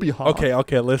she still be hot?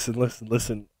 Okay, listen.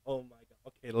 Oh my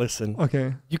god. Okay, listen.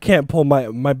 Okay. You can't pull my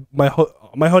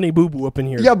honey boo boo up in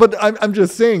here. Yeah, but I'm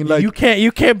just saying, like, you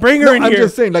can't bring her no, in I'm here.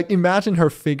 just saying, like, imagine her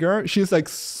figure. She's like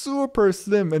super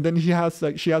slim, and then she has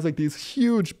like these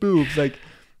huge boobs. Like,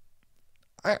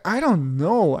 I don't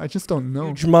know. I just don't know.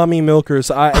 Huge mommy milkers.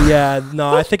 I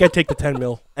think I'd take the 10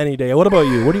 mil any day. What about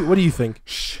you? What do you think?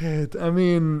 Shit. I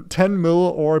mean, 10 mil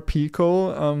or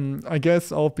Pico. I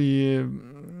guess I'll be.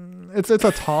 It's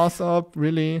a toss up,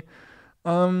 really.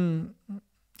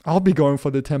 I'll be going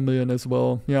for the 10 million as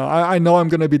well. Yeah, I know I'm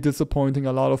gonna be disappointing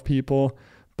a lot of people,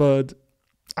 but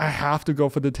I have to go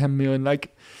for the 10 million.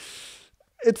 Like,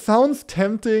 it sounds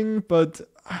tempting, but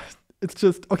it's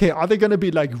just okay. Are they gonna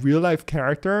be like real life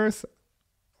characters,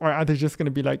 or are they just gonna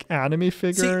be like anime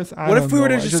figures? See, what if we were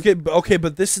to just get okay?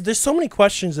 But there's so many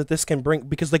questions that this can bring,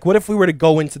 because like, what if we were to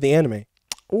go into the anime?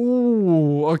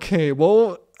 Oh, okay.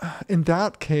 Well, in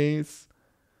that case,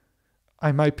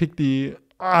 I might pick the.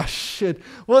 Shit.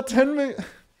 Well, 10 million.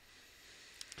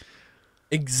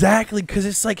 Exactly, because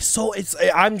it's like so.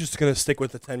 I'm just gonna stick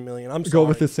with the 10 million. I'm sorry. Go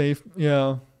with the safe.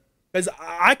 Yeah. Because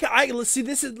let's see,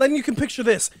 this is, then you can picture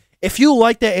this. If you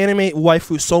like that anime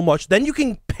waifu so much, then you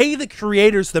can pay the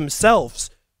creators themselves,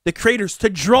 to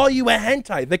draw you a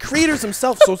hentai. The creators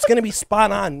themselves, so it's gonna be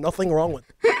spot on. Nothing wrong with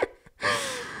it.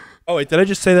 Oh wait, did I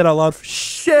just say that out loud?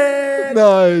 Shit.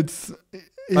 No, it's.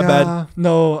 My bad.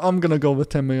 No, I'm gonna go with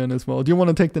 10 million as well. Do you want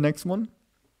to take the next one?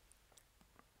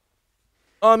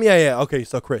 Yeah. Okay,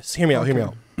 so Chris, hear me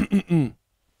out.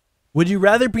 Would you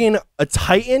rather be a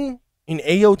Titan in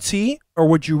AOT, or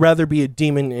would you rather be a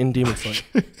demon in Demon Slayer?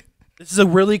 This is a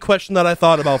really question that I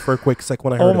thought about for a quick sec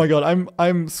when I heard Oh my it. god,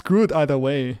 I'm screwed either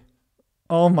way.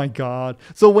 Oh my god.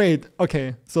 So wait,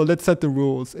 okay. So let's set the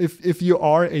rules. If you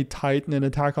are a Titan in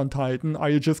Attack on Titan, are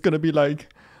you just gonna be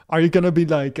like? Are you gonna be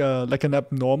like an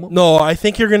abnormal? No, I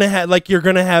think you're gonna have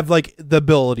the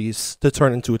abilities to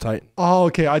turn into a Titan. Oh,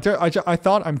 okay. I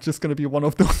thought I'm just gonna be one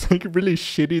of those like really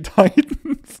shitty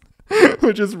Titans who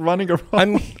are just running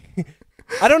around.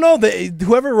 I don't know.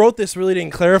 Whoever wrote this really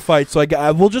didn't clarify it, so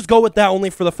we'll just go with that. Only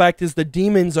for the fact is the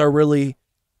demons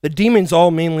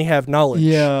all mainly have knowledge.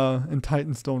 Yeah, and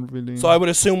Titans don't really. So I would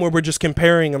assume we're just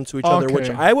comparing them to each other, which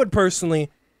Okay. I would personally.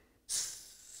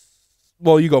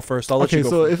 Well, you go first. I'll let you go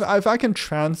so first. if I can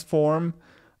transform,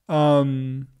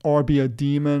 or be a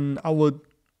demon, I would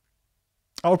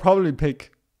probably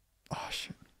pick. Oh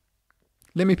shit!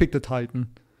 Let me pick the Titan.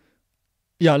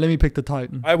 Yeah, let me pick the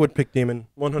Titan. I would pick demon.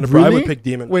 100%. Really? I would pick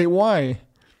demon. Wait, why?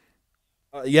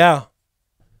 Yeah.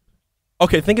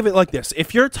 Okay, think of it like this: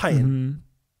 if you're a Titan, Mhm.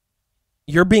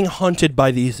 you're being hunted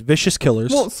by these vicious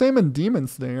killers. Well, same in Demon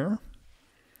Slayer.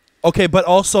 But think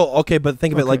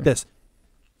of it like Okay. this.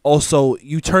 Also,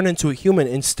 you turn into a human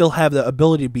and still have the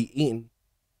ability to be eaten.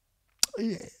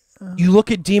 You look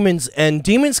at demons, and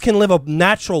demons can live a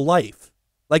natural life.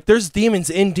 Like, there's demons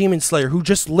in Demon Slayer who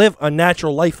just live a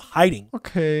natural life hiding.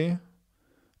 Okay.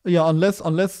 Yeah, unless. So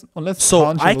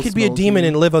Tanjiro I could be a smells demon you.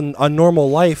 and live a normal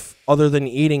life other than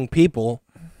eating people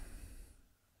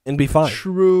and be fine.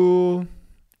 True.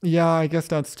 Yeah, I guess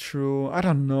that's true. I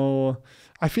don't know.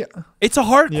 I feel. It's a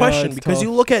hard Yeah, question it's because tough.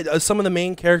 you look at some of the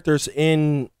main characters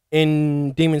in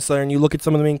Demon Slayer, and you look at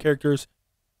some of the main characters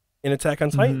in Attack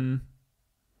on Titan. Mhm.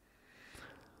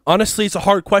 Honestly, it's a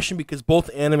hard question because both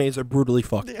animes are brutally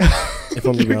fucked. If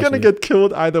I'm being You're honest gonna with you. get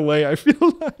killed either way. I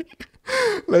feel like.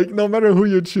 Like no matter who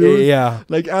you choose. Yeah.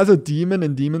 Like as a demon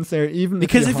in Demon Slayer, even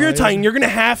Because if you're a hide- Titan, you're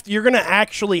gonna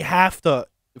actually have to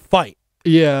fight.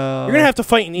 yeah, You're gonna have to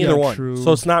fight in either yeah, one. true.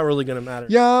 So it's not really gonna matter.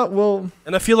 yeah. Well,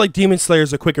 And I feel like Demon Slayer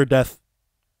is a quicker death.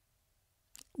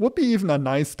 would be even a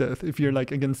nice death if you're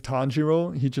like against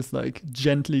Tanjiro. He just like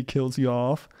gently kills you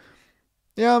off.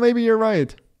 Yeah, maybe you're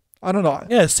right. I don't know.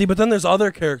 Yeah, see, but then there's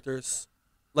other characters.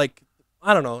 Like,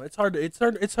 I don't know. It's hard. It's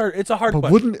a hard But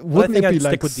question. wouldn't think it I'd be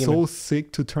stick like with so Demon.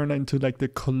 sick to turn into like the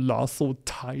colossal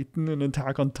Titan in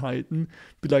Attack on Titan?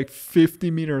 Be like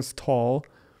 50 meters tall.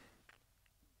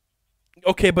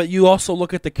 Okay, but you also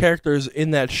look at the characters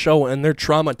in that show and they're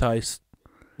traumatized.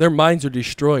 Their minds are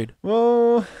destroyed.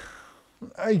 Well,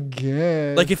 I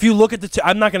guess. Like if you look at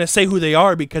I'm not gonna say who they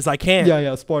are because I can't.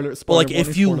 yeah, spoiler. But Spoiler like warning,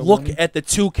 if you spoiler look warning. at the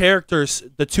two characters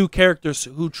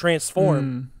who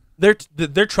transform, they're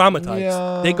traumatized.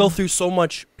 Yeah. They go through so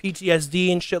much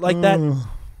PTSD and shit like that.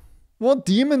 Well,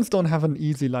 demons don't have an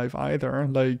easy life either.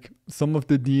 Like some of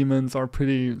the demons are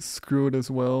pretty screwed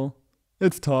as well.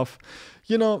 It's tough.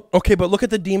 You know. Okay, but look at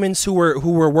the demons who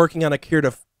were working on a cure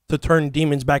to turn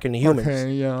demons back into humans.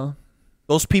 Okay, yeah.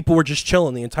 Those people were just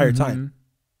chilling the entire time.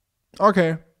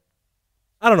 Okay.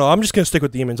 I don't know. I'm just gonna stick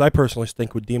with demons. I personally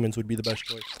think with demons would be the best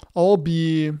choice. I'll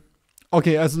be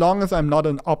okay as long as I'm not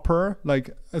an upper,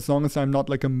 like as long as I'm not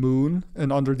like a moon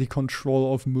and under the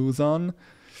control of Muzan.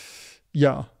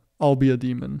 Yeah, I'll be a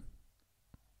demon.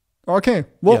 Okay,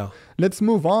 well, Yeah. let's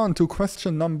move on to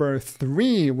question number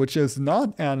 3, which is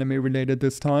not anime related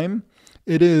this time.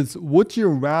 It is, would you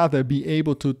rather be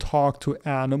able to talk to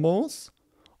animals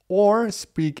or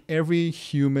speak every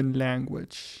human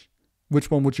language? Which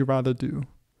one would you rather do?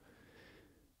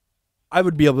 I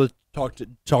would be able to talk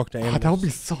to animals. That would be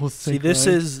so sick. See, this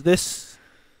right?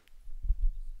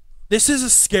 is a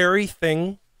scary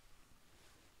thing.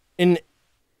 In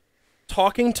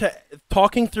talking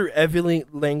through every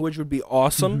language would be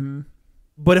awesome.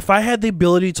 But if I had the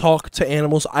ability to talk to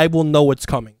animals, I will know what's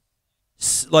coming.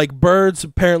 Like birds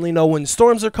apparently know when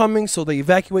storms are coming, so they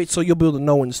evacuate. So you'll be able to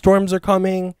know when storms are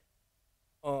coming.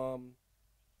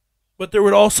 But there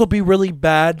would also be really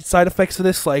bad side effects to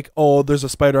this, like, oh, there's a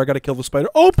spider, I gotta kill the spider.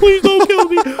 Oh, please don't kill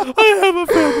me. I have a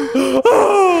family.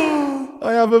 Oh.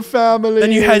 I have a family.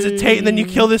 Then you hesitate, and then you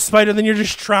kill this spider, then you're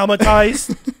just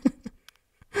traumatized.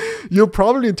 You'll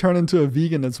probably turn into a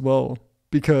vegan as well,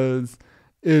 because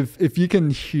if you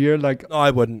can hear like No, I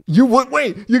wouldn't. you would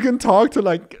wait, you can talk to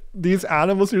like these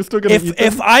animals. You're still gonna eat them?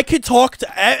 If I could talk to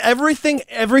everything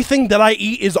that I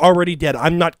eat is already dead.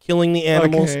 I'm not killing the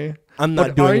animals. Okay. I'm not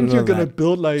But doing aren't none you of gonna that.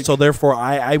 build like? So therefore,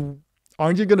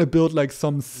 aren't you gonna build like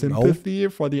some sympathy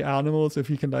for the animals if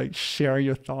you can like share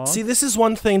your thoughts? see. This is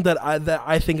one thing that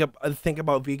I think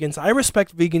about vegans. I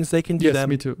respect vegans. They can do Yes, them.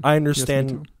 me too. I Yes, me understand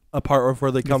too. a part of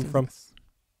where they come Yes, from. yes.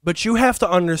 But you have to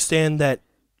understand that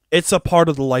it's a part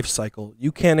of the life cycle.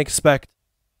 You can't expect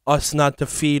us not to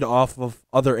feed off of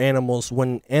other animals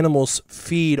when animals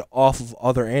feed off of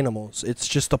other animals. It's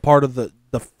just a part of the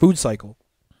food cycle.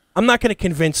 I'm not going to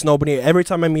convince nobody. Every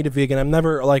time I meet a vegan, I'm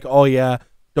never like, oh yeah,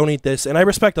 don't eat this. And I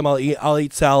respect them. I'll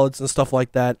eat salads and stuff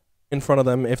like that in front of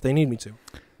them if they need me to.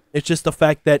 It's just the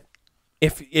fact that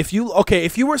if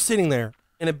you were sitting there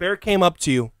and a bear came up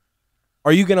to you,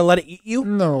 are you going to let it eat you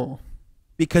No.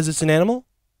 because it's an animal?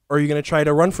 Or are you going to try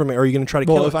to run from it? Or are you going to try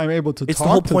to Well, kill if it? I'm able to It's talk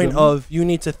the whole to point them, of you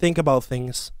need to think about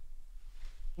things.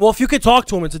 Well, if you could talk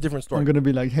to him, it's a different story. I'm gonna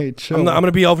be like, hey, chill. I'm going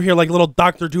to be over here like little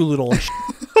Dr. Doolittle.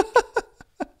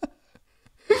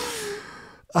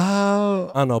 And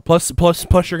I don't know. Plus,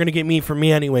 you're going to get meat from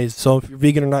me anyways. So if you're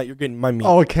vegan or not, you're getting my meat.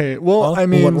 Okay. Well, I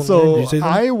mean, what- did so you say something?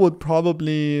 I would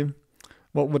probably.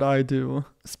 What would I do?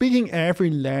 Speaking every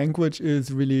language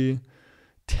is really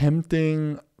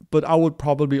tempting, but I would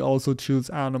probably also choose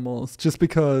animals just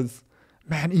because,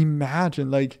 man,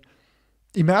 imagine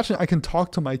I can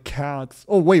talk to my cats.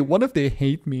 Oh, wait, what if they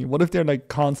hate me? What if they're like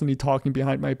constantly talking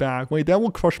behind my back? Wait, that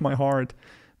will crush my heart.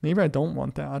 Maybe I don't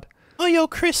want that. Oh, yo,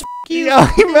 Chris, you. Yeah,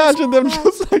 imagine them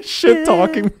just like shit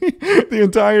talking me the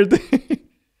entire day.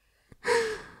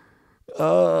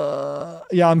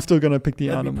 Yeah, I'm still gonna pick the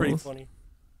That'd be animals. pretty funny.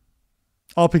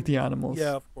 I'll pick the animals.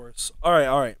 Yeah, of course. All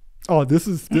right. Oh, this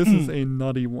is a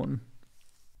nutty one.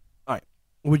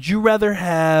 Would you rather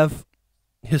have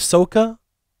Hisoka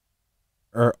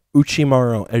or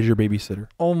Uchimaru as your babysitter?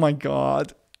 Oh my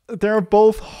god, they're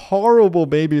both horrible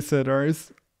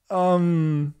babysitters.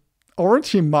 Orochimaru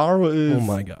is. Oh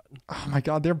my god. Oh my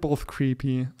god, they're both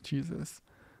creepy. Jesus,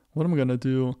 what am I gonna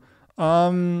do?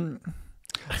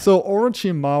 So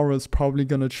Orochimaru is probably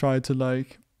gonna try to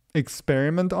like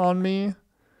experiment on me,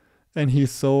 and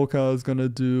Hisoka is gonna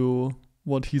do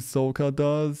what Hisoka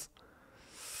does.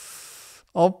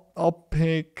 I'll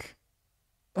pick.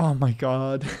 Oh my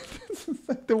god, this is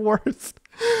like the worst.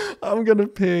 I'm gonna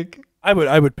pick. I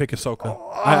would pick Ahsoka.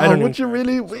 I don't would you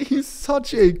really? He's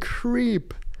such a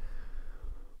creep.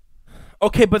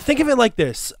 Okay, but think of it like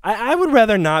this. I would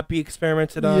rather not be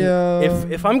experimented on. Yeah.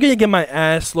 If I'm gonna get my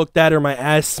ass looked at or my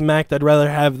ass smacked, I'd rather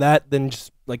have that than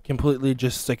just like completely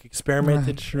just like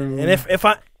experimented. True. And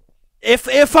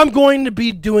if I'm going to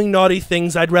be doing naughty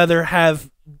things, I'd rather have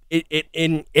it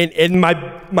in my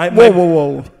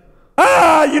Whoa.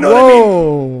 you know what I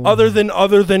mean?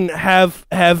 Other than have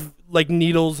like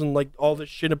needles and like all this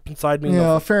shit up inside me.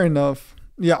 Yeah, fair enough.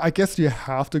 Yeah, I guess you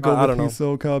have to go I with don't know.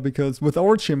 Hisoka because with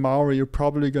Orochimaru, you're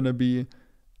probably gonna be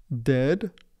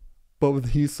dead. But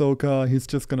with Hisoka, he's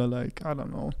just gonna like, I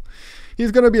don't know.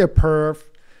 He's gonna be a perv.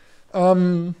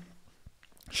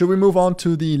 Should we move on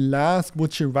to the last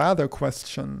would you rather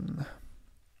question?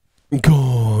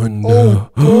 Gone. Oh,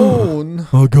 gone.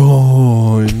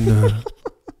 Gone.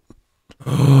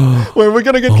 Wait, we're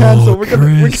gonna get cancelled. We're gonna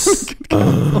get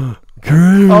cancelled.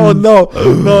 Chris. Oh no.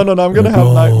 I'm gonna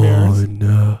have nightmares.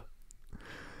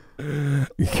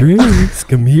 Chris,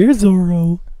 come here,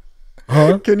 Zoro.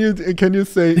 Huh? Can you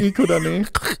say Ikodani?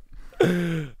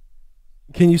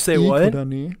 Can you say what?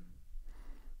 Ikodani.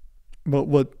 But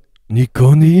what?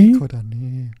 Nikoni?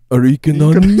 Ikodani.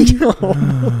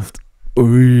 Arikanani?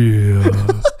 Oh yeah.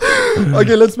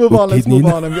 Okay, let's move on.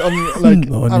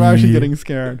 I'm actually getting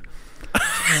scared.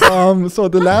 So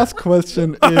the last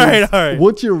question is: all right.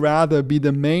 Would you rather be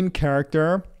the main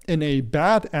character in a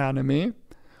bad anime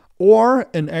or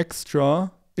an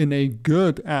extra in a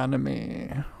good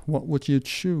anime? What would you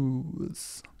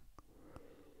choose?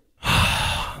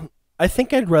 I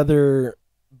think I'd rather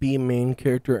be a main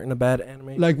character in a bad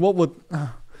anime. Like, what would?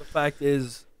 The fact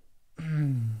is,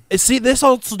 see, this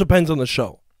also depends on the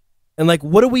show. And like,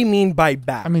 what do we mean by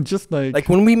bad? I mean, just like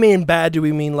when we mean bad, do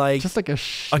we mean like just like a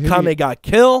Akame got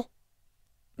kill?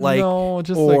 Like, no,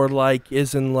 just or like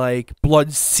isn't like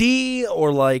Blood Sea,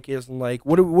 or like isn't like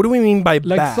what do we mean by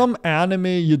like bad? some anime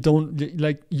you don't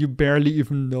like, you barely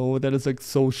even know that it's like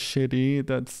so shitty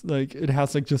that's like it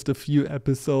has like just a few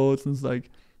episodes and it's like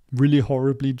really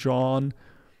horribly drawn.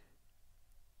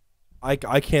 I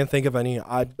can't think of any.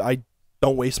 I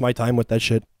don't waste my time with that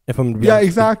shit. If I'm gonna be Yeah, honest.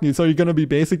 exactly. So you're gonna be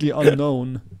basically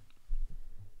unknown,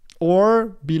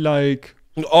 or be like,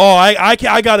 Oh, I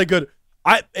got a good.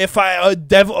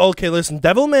 Okay, listen,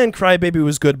 Devilman Crybaby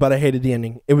was good, but I hated the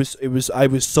ending. I was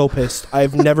so pissed.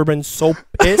 I've never been so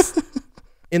pissed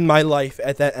in my life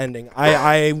at that ending.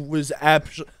 I was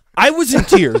in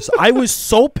tears. I was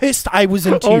so pissed. I was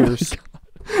in tears.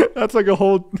 that's like a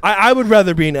whole. I would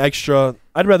rather be an extra.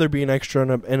 I'd rather be an extra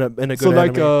in a good So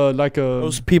like anime. a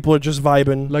Those people are just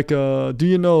vibing. like a. Do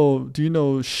you know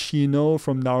Shino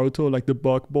from Naruto, like the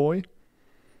bug boy?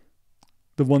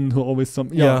 The one who always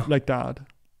Yeah. like that. Did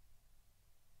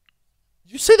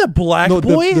you say the black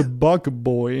boy? The bug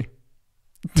boy.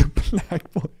 The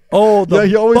black boy. Oh, the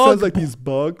He always bug has like these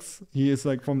bugs. He is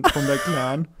like from that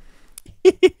clan.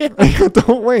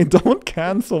 Don't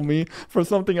cancel me for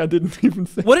something I didn't even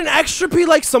say. Would an extra be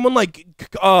like someone like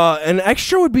an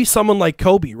extra would be someone like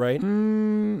Kobe, right?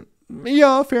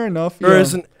 Yeah, fair enough. Or Yeah.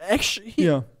 is an extra?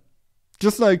 Yeah.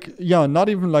 Just like, not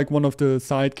even like one of the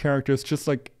side characters, just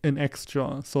like an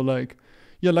extra. So like,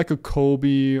 like a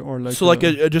Kobe or like So like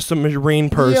just a marine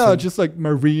person. Yeah, just like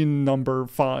Marine number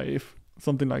 5,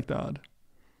 something like that.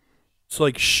 So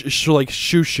like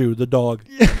Shushu the dog.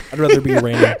 I'd rather be a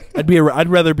random. I'd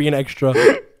rather be an extra.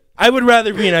 I would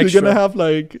rather be an extra. You're gonna have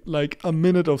like a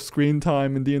minute of screen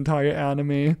time in the entire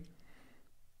anime. It's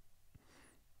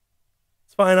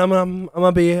fine. I'm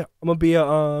gonna be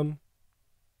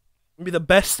the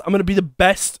best. I'm gonna be the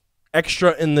best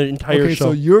extra in the entire Okay, show.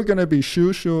 so you're gonna be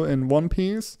Shushu in One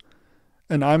Piece,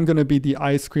 and I'm gonna be the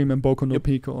ice cream in Boku no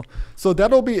Pico. So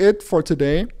that'll be it for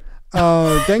today.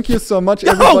 Thank you so much,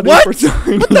 everybody, what? for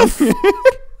joining.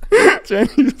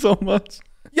 Thank you so much.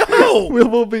 Yo, We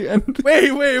will be ending. wait,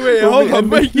 hold on,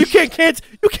 wait. You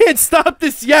can't stop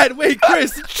this yet. Wait,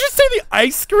 Chris, did you say the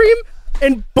ice cream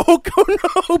in Boku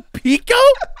no Pico?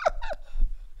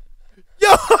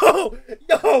 Yo,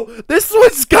 this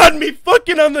one's got me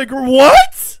fucking on the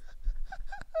what?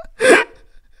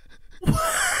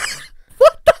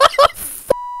 What the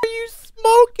f*** are you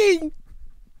smoking?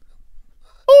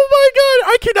 Oh my god,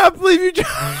 I cannot believe you just...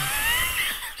 I'm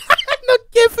a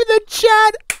gif in the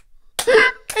chat.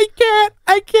 I can't.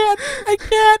 I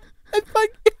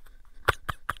fucking...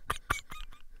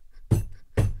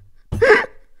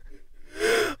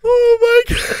 Oh my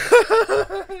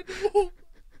god.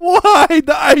 Why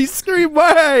the ice cream?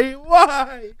 Why?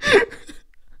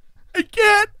 I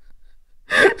can't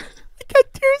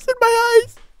my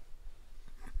eyes.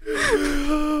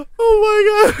 Oh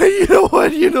my god. You know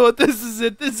what? You know what? This is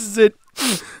it. This is it.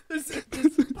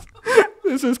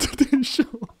 This is today's show.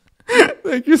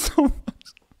 Thank you so much.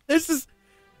 This is...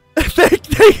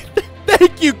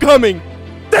 Thank you coming.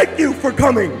 Thank you for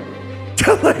coming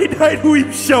to Late Night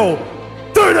Weebs Show,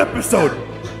 3rd episode.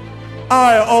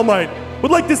 I, All Might,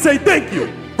 would like to say thank you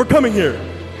for coming here.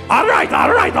 All right,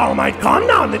 All Might, calm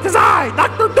down. It is I,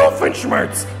 Dr.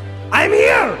 Doofenshmirtz. I'm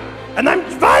here, and I'm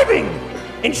vibing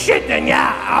and shit, and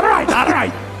yeah, all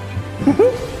right.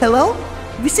 Hello?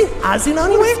 Have you seen Azuna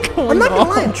anywhere? I'm not gonna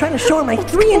lie, I'm trying to show her my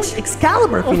 3-inch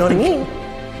Excalibur, if you know what I mean.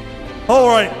 All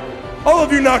right, all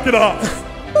of you knock it off.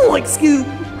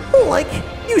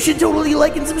 You should totally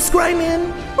like and subscribe,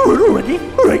 man.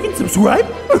 Like and subscribe?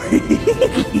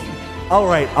 All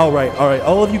right.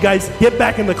 All of you guys, get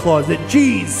back in the closet.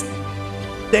 Jeez.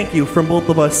 Thank you from both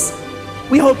of us.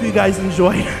 We hope you guys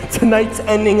enjoyed tonight's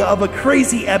ending of a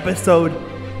crazy episode.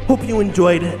 Hope you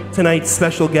enjoyed tonight's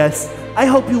special guest. I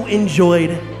hope you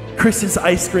enjoyed Chris's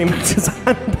ice cream.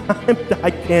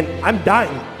 I'm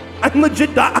dying. I'm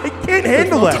legit dying. I can't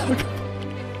handle that.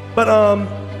 But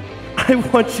I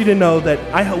want you to know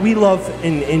that we love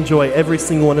and enjoy every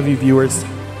single one of you viewers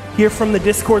here from the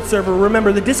Discord server.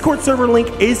 Remember, the Discord server link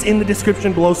is in the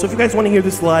description below, so if you guys want to hear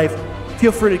this live,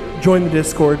 feel free to join the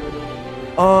Discord.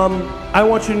 I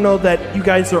want you to know that you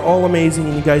guys are all amazing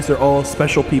and you guys are all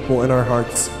special people in our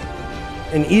hearts.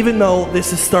 And even though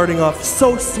this is starting off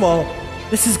so small,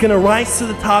 this is going to rise to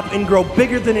the top and grow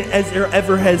bigger than it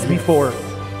ever has before.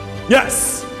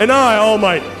 Yes, and I, All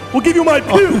Might, will give you my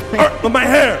my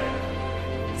hair,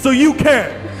 so you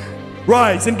can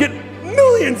rise and get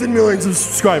millions and millions of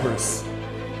subscribers.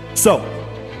 So,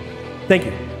 thank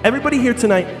you. Everybody here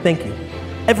tonight, thank you.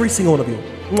 Every single one of you.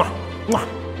 Mwah, mwah.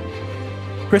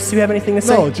 Chris, do you have anything to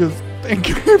say? No, just thank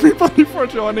you everybody for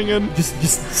joining in. Just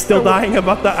still dying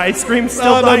about the ice cream?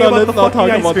 No, let's not talk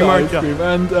about the ice cream.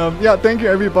 And yeah, thank you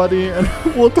everybody, and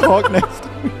we'll talk next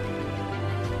week.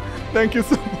 Thank you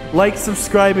so much. Like,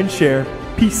 subscribe, and share.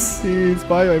 Peace. Peace.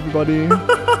 Bye, everybody.